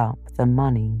hoarding up the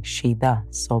money she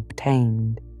thus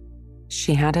obtained.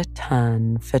 She had a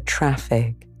turn for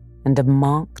traffic and a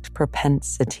marked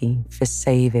propensity for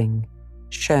saving,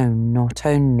 shown not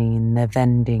only in the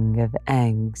vending of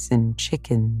eggs and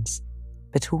chickens,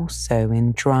 but also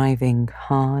in driving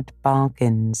hard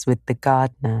bargains with the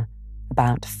gardener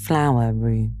about flower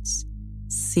roots,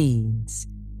 seeds,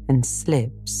 and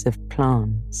slips of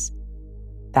plants,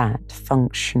 that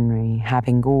functionary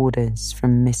having orders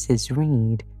from Mrs.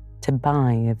 Reed to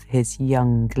buy of his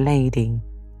young lady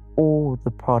all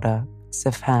the products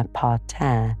of her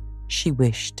parterre she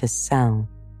wished to sell,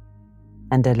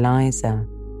 and Eliza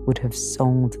would have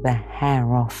sold the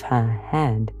hair off her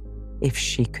head if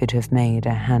she could have made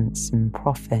a handsome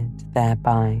profit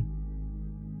thereby.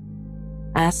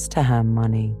 As to her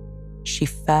money, she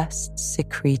first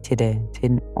secreted it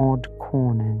in odd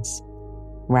corners,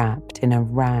 wrapped in a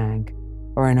rag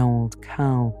or an old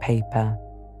curl paper,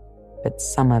 but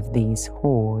some of these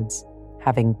hoards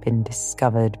having been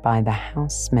discovered by the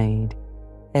housemaid,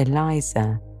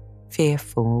 Eliza,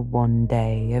 fearful one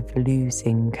day of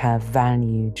losing her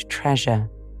valued treasure,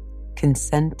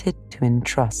 consented to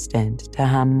entrust it to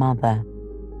her mother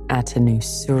at an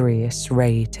usurious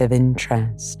rate of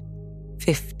interest,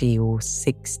 50 or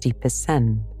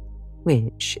 60%,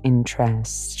 which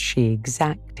interest she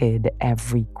exacted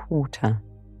every quarter,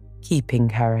 keeping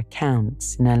her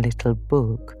accounts in a little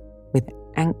book with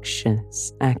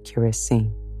anxious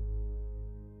accuracy.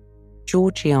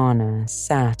 Georgiana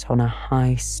sat on a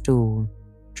high stool,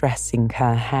 dressing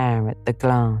her hair at the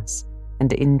glass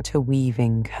and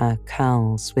interweaving her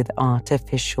curls with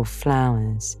artificial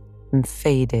flowers and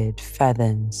faded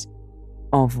feathers,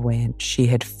 of which she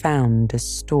had found a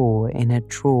store in a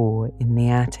drawer in the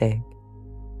attic.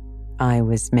 I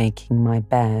was making my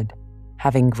bed,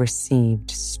 having received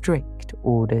strict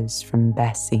orders from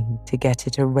Bessie to get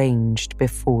it arranged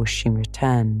before she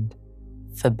returned,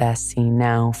 for Bessie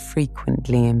now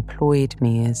frequently employed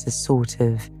me as a sort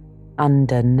of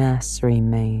under-nursery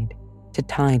maid to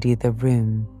tidy the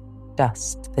room,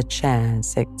 dust the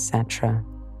chairs, etc.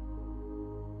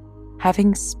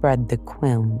 Having spread the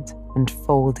quilt and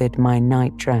folded my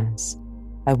nightdress,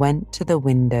 I went to the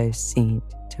window seat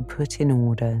to put in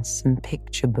order some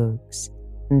picture books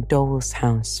and doll's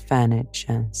house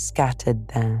furniture scattered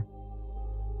there.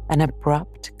 An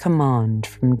abrupt command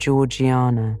from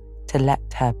Georgiana to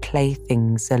let her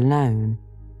playthings alone,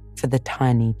 for the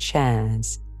tiny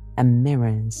chairs and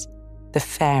mirrors, the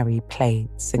fairy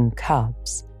plates and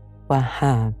cups were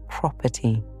her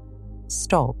property,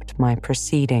 stopped my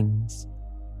proceedings.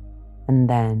 And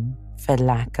then, for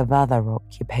lack of other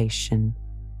occupation,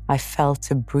 I fell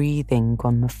to breathing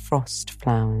on the frost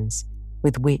flowers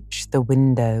with which the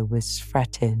window was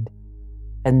fretted,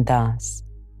 and thus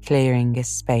clearing a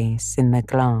space in the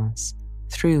glass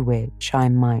through which I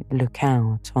might look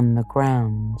out on the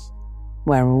grounds,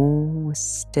 where all was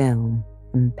still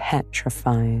and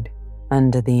petrified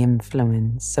under the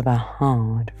influence of a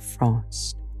hard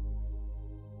frost.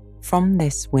 From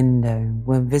this window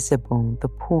were visible the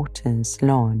porter's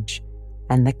lodge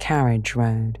and the carriage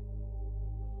road,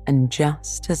 and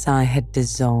just as I had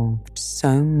dissolved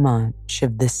so much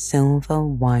of the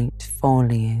silver-white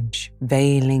foliage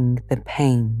veiling the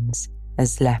panes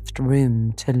as left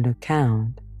room to look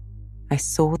out, I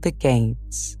saw the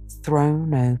gates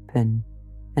thrown open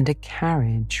and a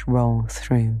carriage roll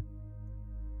through.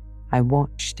 I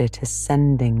watched it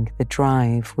ascending the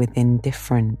drive with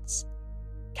indifference.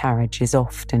 Carriages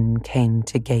often came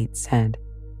to Gateshead,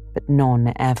 but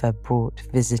none ever brought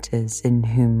visitors in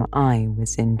whom I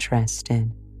was interested.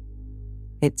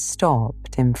 It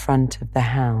stopped in front of the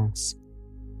house.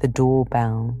 The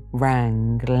doorbell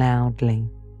rang loudly.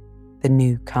 The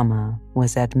newcomer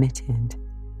was admitted.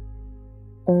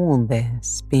 All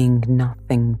this being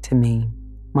nothing to me,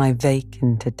 my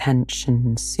vacant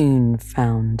attention soon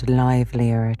found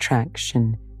livelier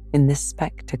attraction in the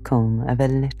spectacle of a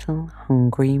little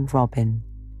hungry robin,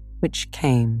 which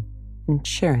came and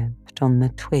chirruped on the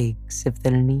twigs of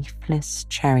the leafless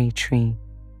cherry tree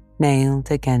nailed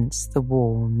against the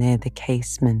wall near the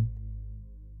casement.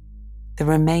 The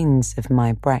remains of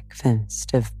my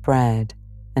breakfast of bread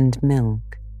and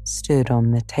milk stood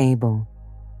on the table,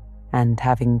 and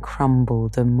having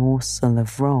crumbled a morsel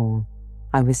of roll,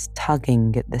 I was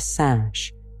tugging at the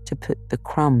sash to put the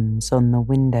crumbs on the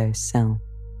window-sill,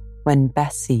 when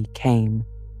Bessie came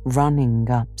running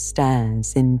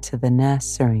upstairs into the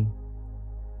nursery.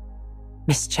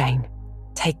 "Miss Jane,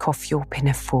 take off your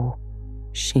pinafore,"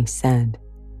 she said.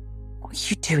 "What are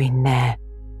you doing there?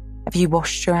 Have you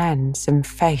washed your hands and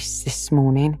face this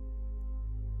morning?"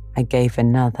 I gave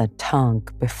another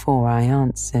tug before I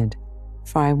answered,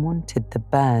 for I wanted the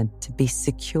bird to be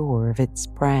secure of its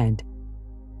bread.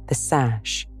 The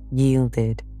sash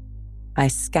yielded. I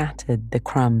scattered the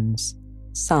crumbs,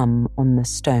 some on the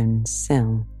stone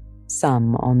sill,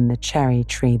 some on the cherry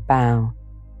tree bough.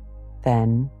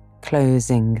 Then,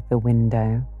 closing the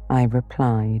window, I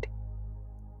replied,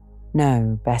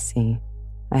 "No, Bessie,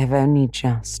 I have only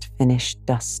just finished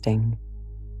dusting."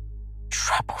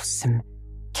 "Troublesome,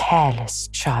 careless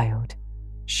child,"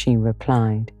 she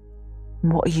replied.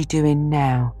 "And what are you doing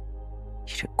now?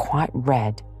 You look quite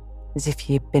red, as if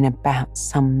you had been about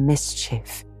some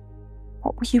mischief.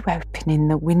 What were you opening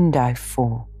the window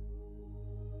for?"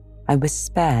 I was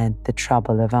spared the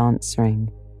trouble of answering,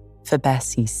 for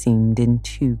Bessie seemed in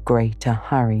too great a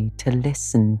hurry to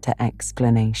listen to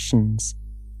explanations.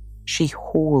 She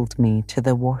hauled me to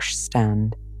the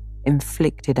washstand,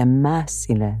 inflicted a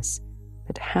merciless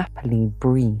but happily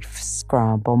brief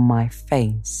scrub on my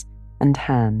face and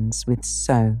hands with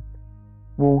soap,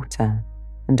 water,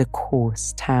 and a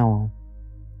coarse towel,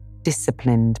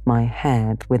 disciplined my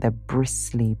head with a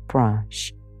bristly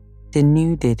brush,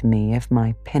 denuded me of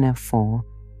my pinafore,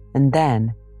 and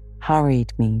then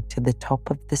hurried me to the top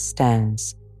of the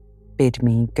stairs, bid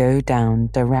me go down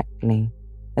directly,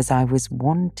 as I was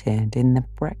wanted in the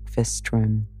breakfast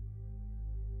room.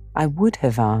 I would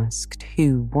have asked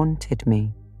who wanted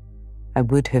me. I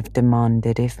would have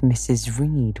demanded if Mrs.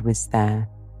 Reed was there,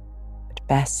 but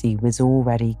Bessie was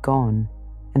already gone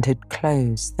and had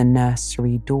closed the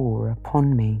nursery door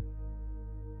upon me.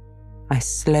 I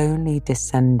slowly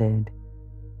descended.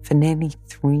 For nearly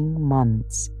 3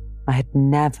 months, I had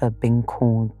never been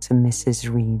called to Mrs.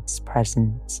 Reed's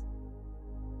presence.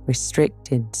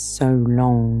 Restricted so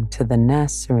long to the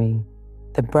nursery,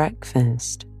 the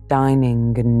breakfast,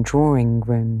 dining and drawing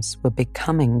rooms were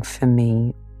becoming for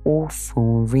me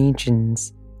awful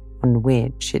regions on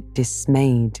which it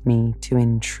dismayed me to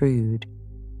intrude.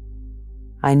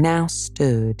 I now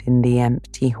stood in the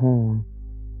empty hall.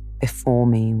 Before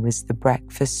me was the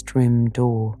breakfast room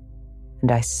door,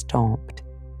 and I stopped,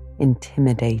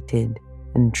 intimidated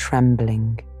and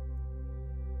trembling.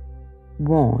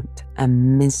 What a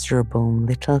miserable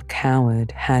little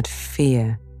coward had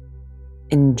fear,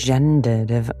 engendered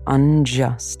of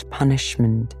unjust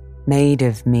punishment, made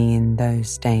of me in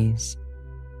those days.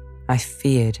 I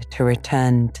feared to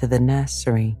return to the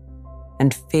nursery,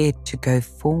 and feared to go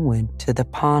forward to the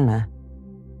parlour.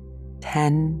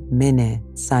 10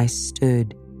 minutes I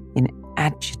stood in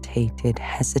agitated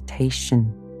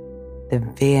hesitation, the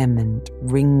vehement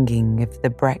ringing of the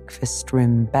breakfast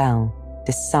room bell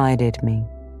decided me.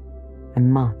 I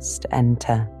must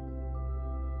enter.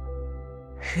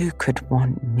 Who could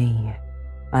want me?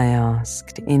 I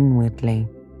asked inwardly,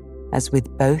 as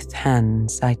with both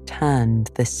hands I turned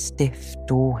the stiff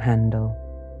door handle,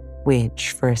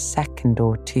 which for a second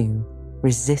or two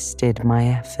resisted my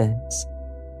efforts.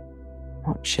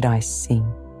 What should I see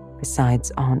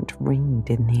besides Aunt Reed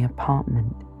in the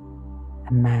apartment?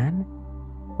 A man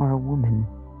or a woman?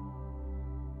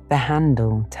 The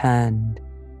handle turned,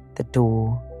 the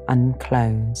door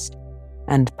unclosed,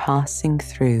 and passing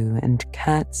through and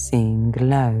curtsying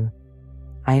low,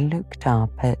 I looked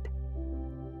up at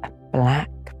a black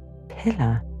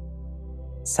pillar.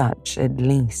 Such at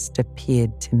least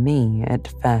appeared to me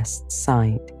at first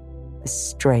sight, the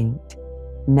straight,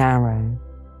 narrow,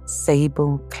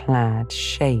 sable-clad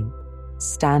shape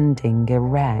standing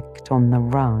erect on the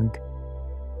rug.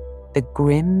 The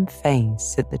grim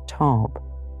face at the top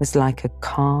was like a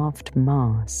carved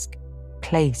mask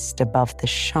placed above the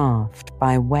shaft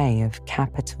by way of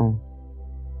capital.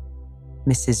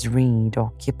 Mrs. Reed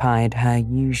occupied her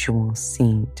usual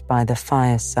seat by the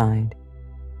fireside.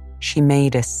 She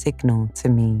made a signal to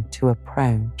me to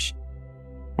approach.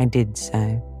 I did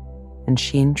so, and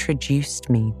she introduced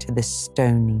me to the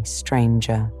stony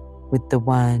stranger with the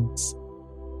words,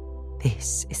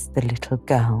 "This is the little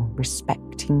girl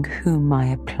respecting whom I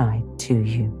applied to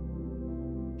you."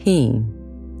 He,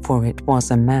 for it was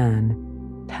a man,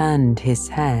 turned his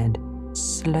head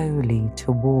slowly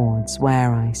towards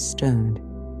where I stood,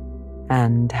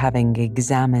 and having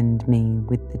examined me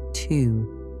with the two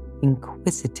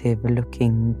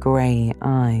inquisitive-looking grey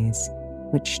eyes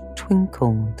which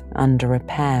twinkled under a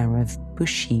pair of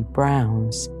bushy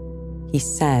brows, he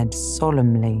said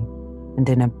solemnly and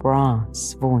in a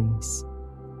brass voice,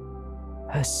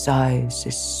 "Her size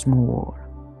is small.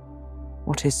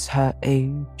 What is her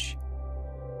age?"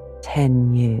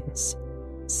 10 years,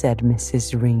 said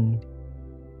Mrs. Reed.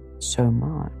 "So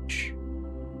much,"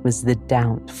 was the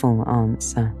doubtful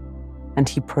answer, and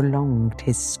he prolonged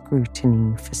his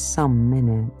scrutiny for some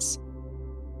minutes.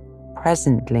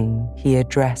 Presently he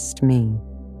addressed me.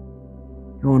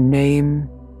 "Your name,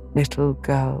 little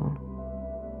girl?"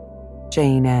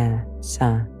 "Jane Eyre,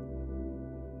 sir."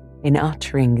 In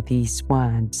uttering these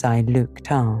words I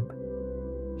looked up.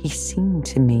 He seemed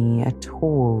to me a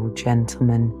tall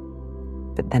gentleman,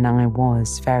 but then I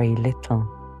was very little.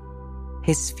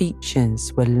 His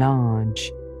features were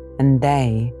large, and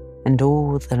they and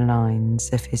all the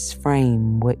lines of his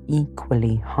frame were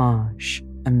equally harsh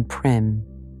and prim.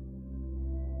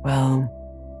 "Well,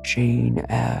 Jane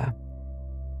Eyre,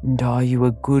 and are you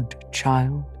a good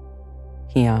child?"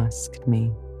 he asked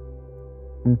me.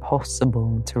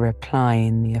 Impossible to reply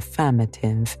in the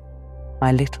affirmative.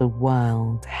 My little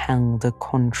world held a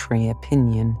contrary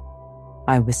opinion.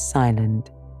 I was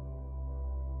silent.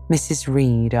 Mrs.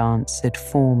 Reed answered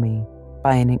for me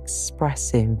by an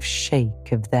expressive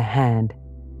shake of the head,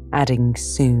 adding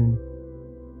soon,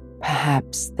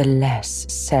 "Perhaps the less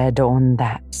said on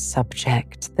that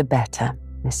subject the better,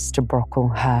 Mr.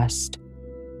 Brocklehurst."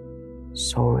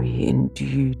 "Sorry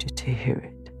indeed to hear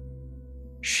it.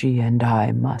 She and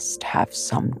I must have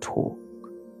some talk."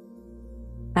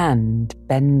 And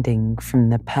bending from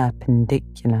the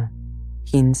perpendicular,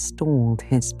 he installed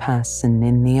his person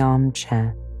in the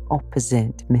armchair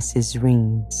opposite Mrs.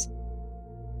 Reed's.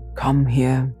 "Come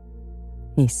here,"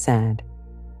 he said.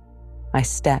 I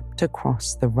stepped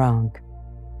across the rug.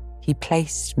 He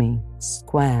placed me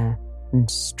square and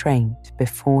straight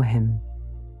before him.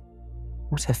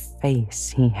 What a face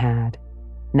he had,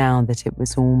 now that it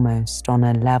was almost on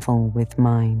a level with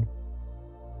mine.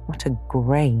 What a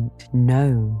great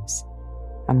nose,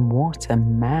 and what a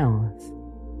mouth,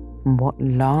 and what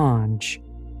large,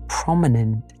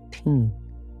 prominent teeth.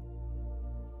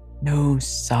 "No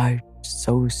sight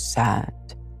so sad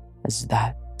as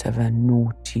that of a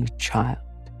naughty child,"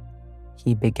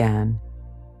 he began,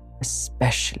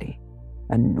 "especially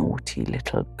a naughty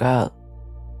little girl.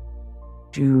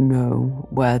 Do you know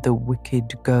where the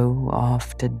wicked go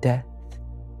after death?"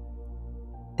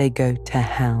 "They go to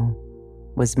hell,"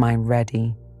 was my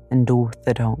ready and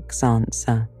orthodox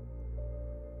answer.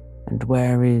 "And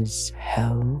where is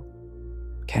hell?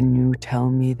 Can you tell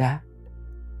me that?"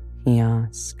 he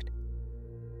asked.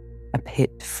 "A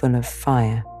pit full of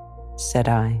fire," said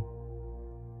I.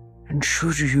 "And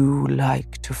should you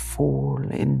like to fall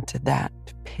into that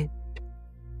pit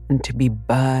and to be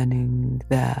burning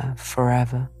there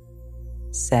forever?"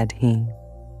 said he.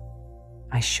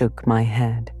 I shook my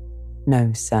head.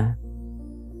 "No, sir."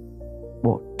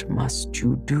 "What must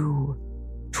you do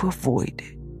to avoid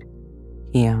it?"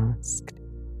 he asked.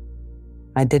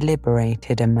 I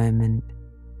deliberated a moment.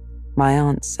 My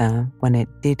answer, when it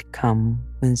did come,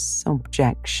 was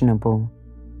objectionable.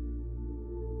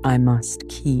 I must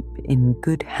keep in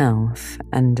good health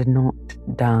and not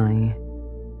die.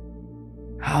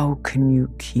 How can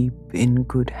you keep in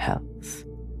good health?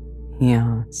 He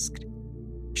asked.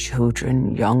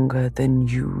 Children younger than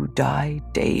you die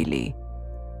daily.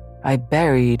 I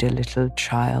buried a little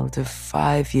child of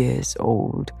 5 years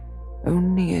old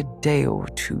only a day or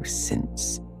two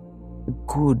since, a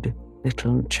good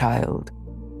little child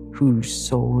whose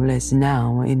soul is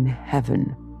now in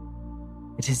heaven.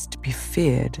 It is to be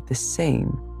feared the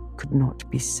same could not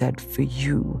be said for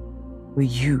you, were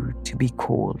you to be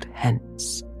called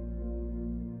hence.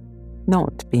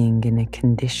 Not being in a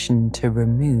condition to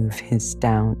remove his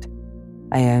doubt,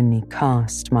 I only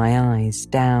cast my eyes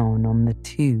down on the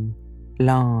 2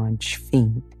 large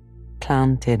feet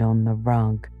planted on the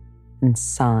rug and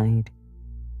sighed,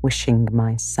 wishing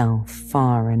myself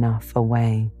far enough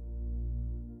away.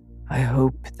 I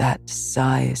hope that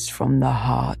sigh is from the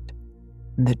heart,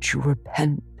 and that you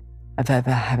repent of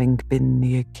ever having been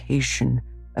the occasion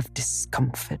of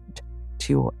discomfort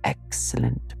to your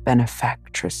excellent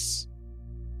benefactress,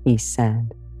 he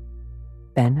said.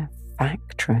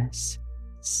 Benefactress,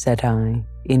 said I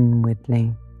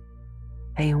inwardly.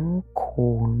 They all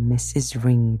call Mrs.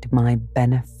 Reed my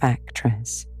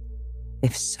benefactress.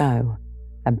 If so,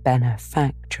 a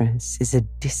benefactress is a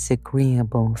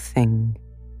disagreeable thing.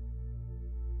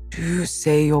 Do you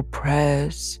say your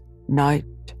prayers night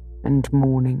and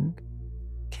morning?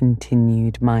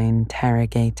 Continued my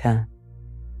interrogator.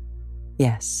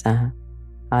 Yes, sir,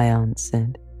 I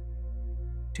answered.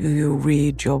 Do you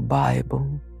read your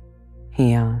Bible?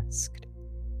 He asked.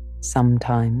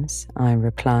 Sometimes, I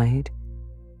replied.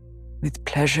 With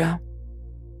pleasure?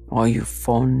 Are you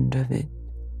fond of it?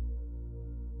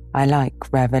 I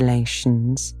like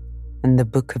Revelations and the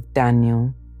book of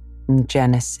Daniel and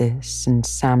Genesis and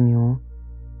Samuel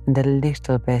and a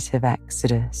little bit of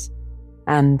Exodus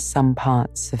and some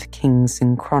parts of Kings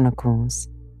and Chronicles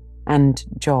and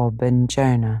Job and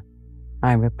Jonah,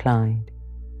 I replied.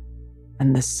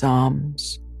 And the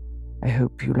Psalms, I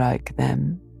hope you like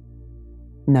them?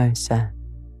 No, sir,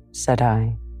 said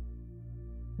I.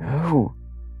 No?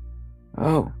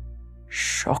 Oh,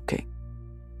 shocking,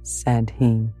 said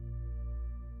he.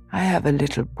 I have a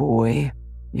little boy,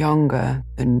 younger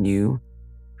than you,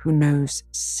 who knows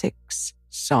 6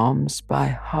 psalms by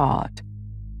heart,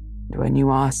 and when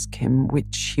you ask him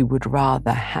which he would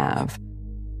rather have,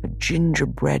 a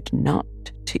gingerbread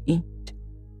nut to eat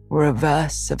or a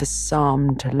verse of a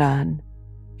psalm to learn,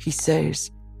 he says,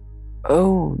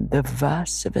 Oh, the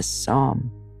verse of a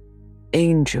psalm.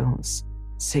 Angels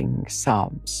sing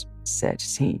psalms,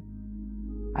 says he.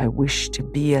 I wish to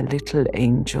be a little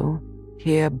angel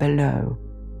here below.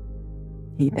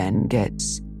 He then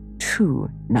gets 2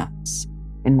 nuts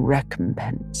in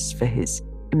recompense for his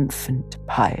infant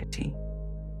piety.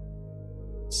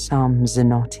 Psalms are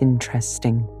not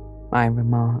interesting, I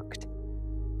remarked.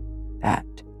 That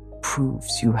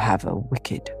proves you have a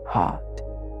wicked heart,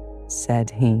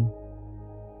 said he,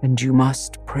 and you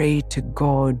must pray to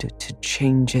God to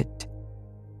change it,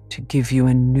 to give you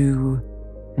a new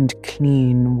and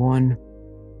clean one,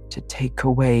 to take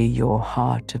away your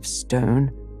heart of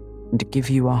stone and give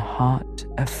you a heart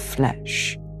of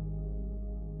flesh.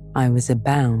 I was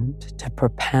about to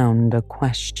propound a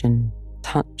question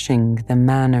touching the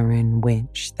manner in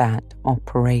which that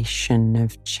operation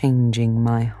of changing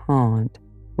my heart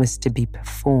was to be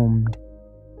performed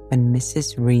when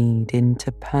Mrs. Reed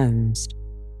interposed,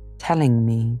 telling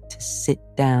me to sit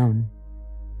down.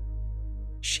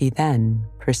 She then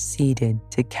proceeded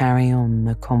to carry on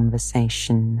the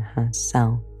conversation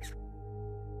herself.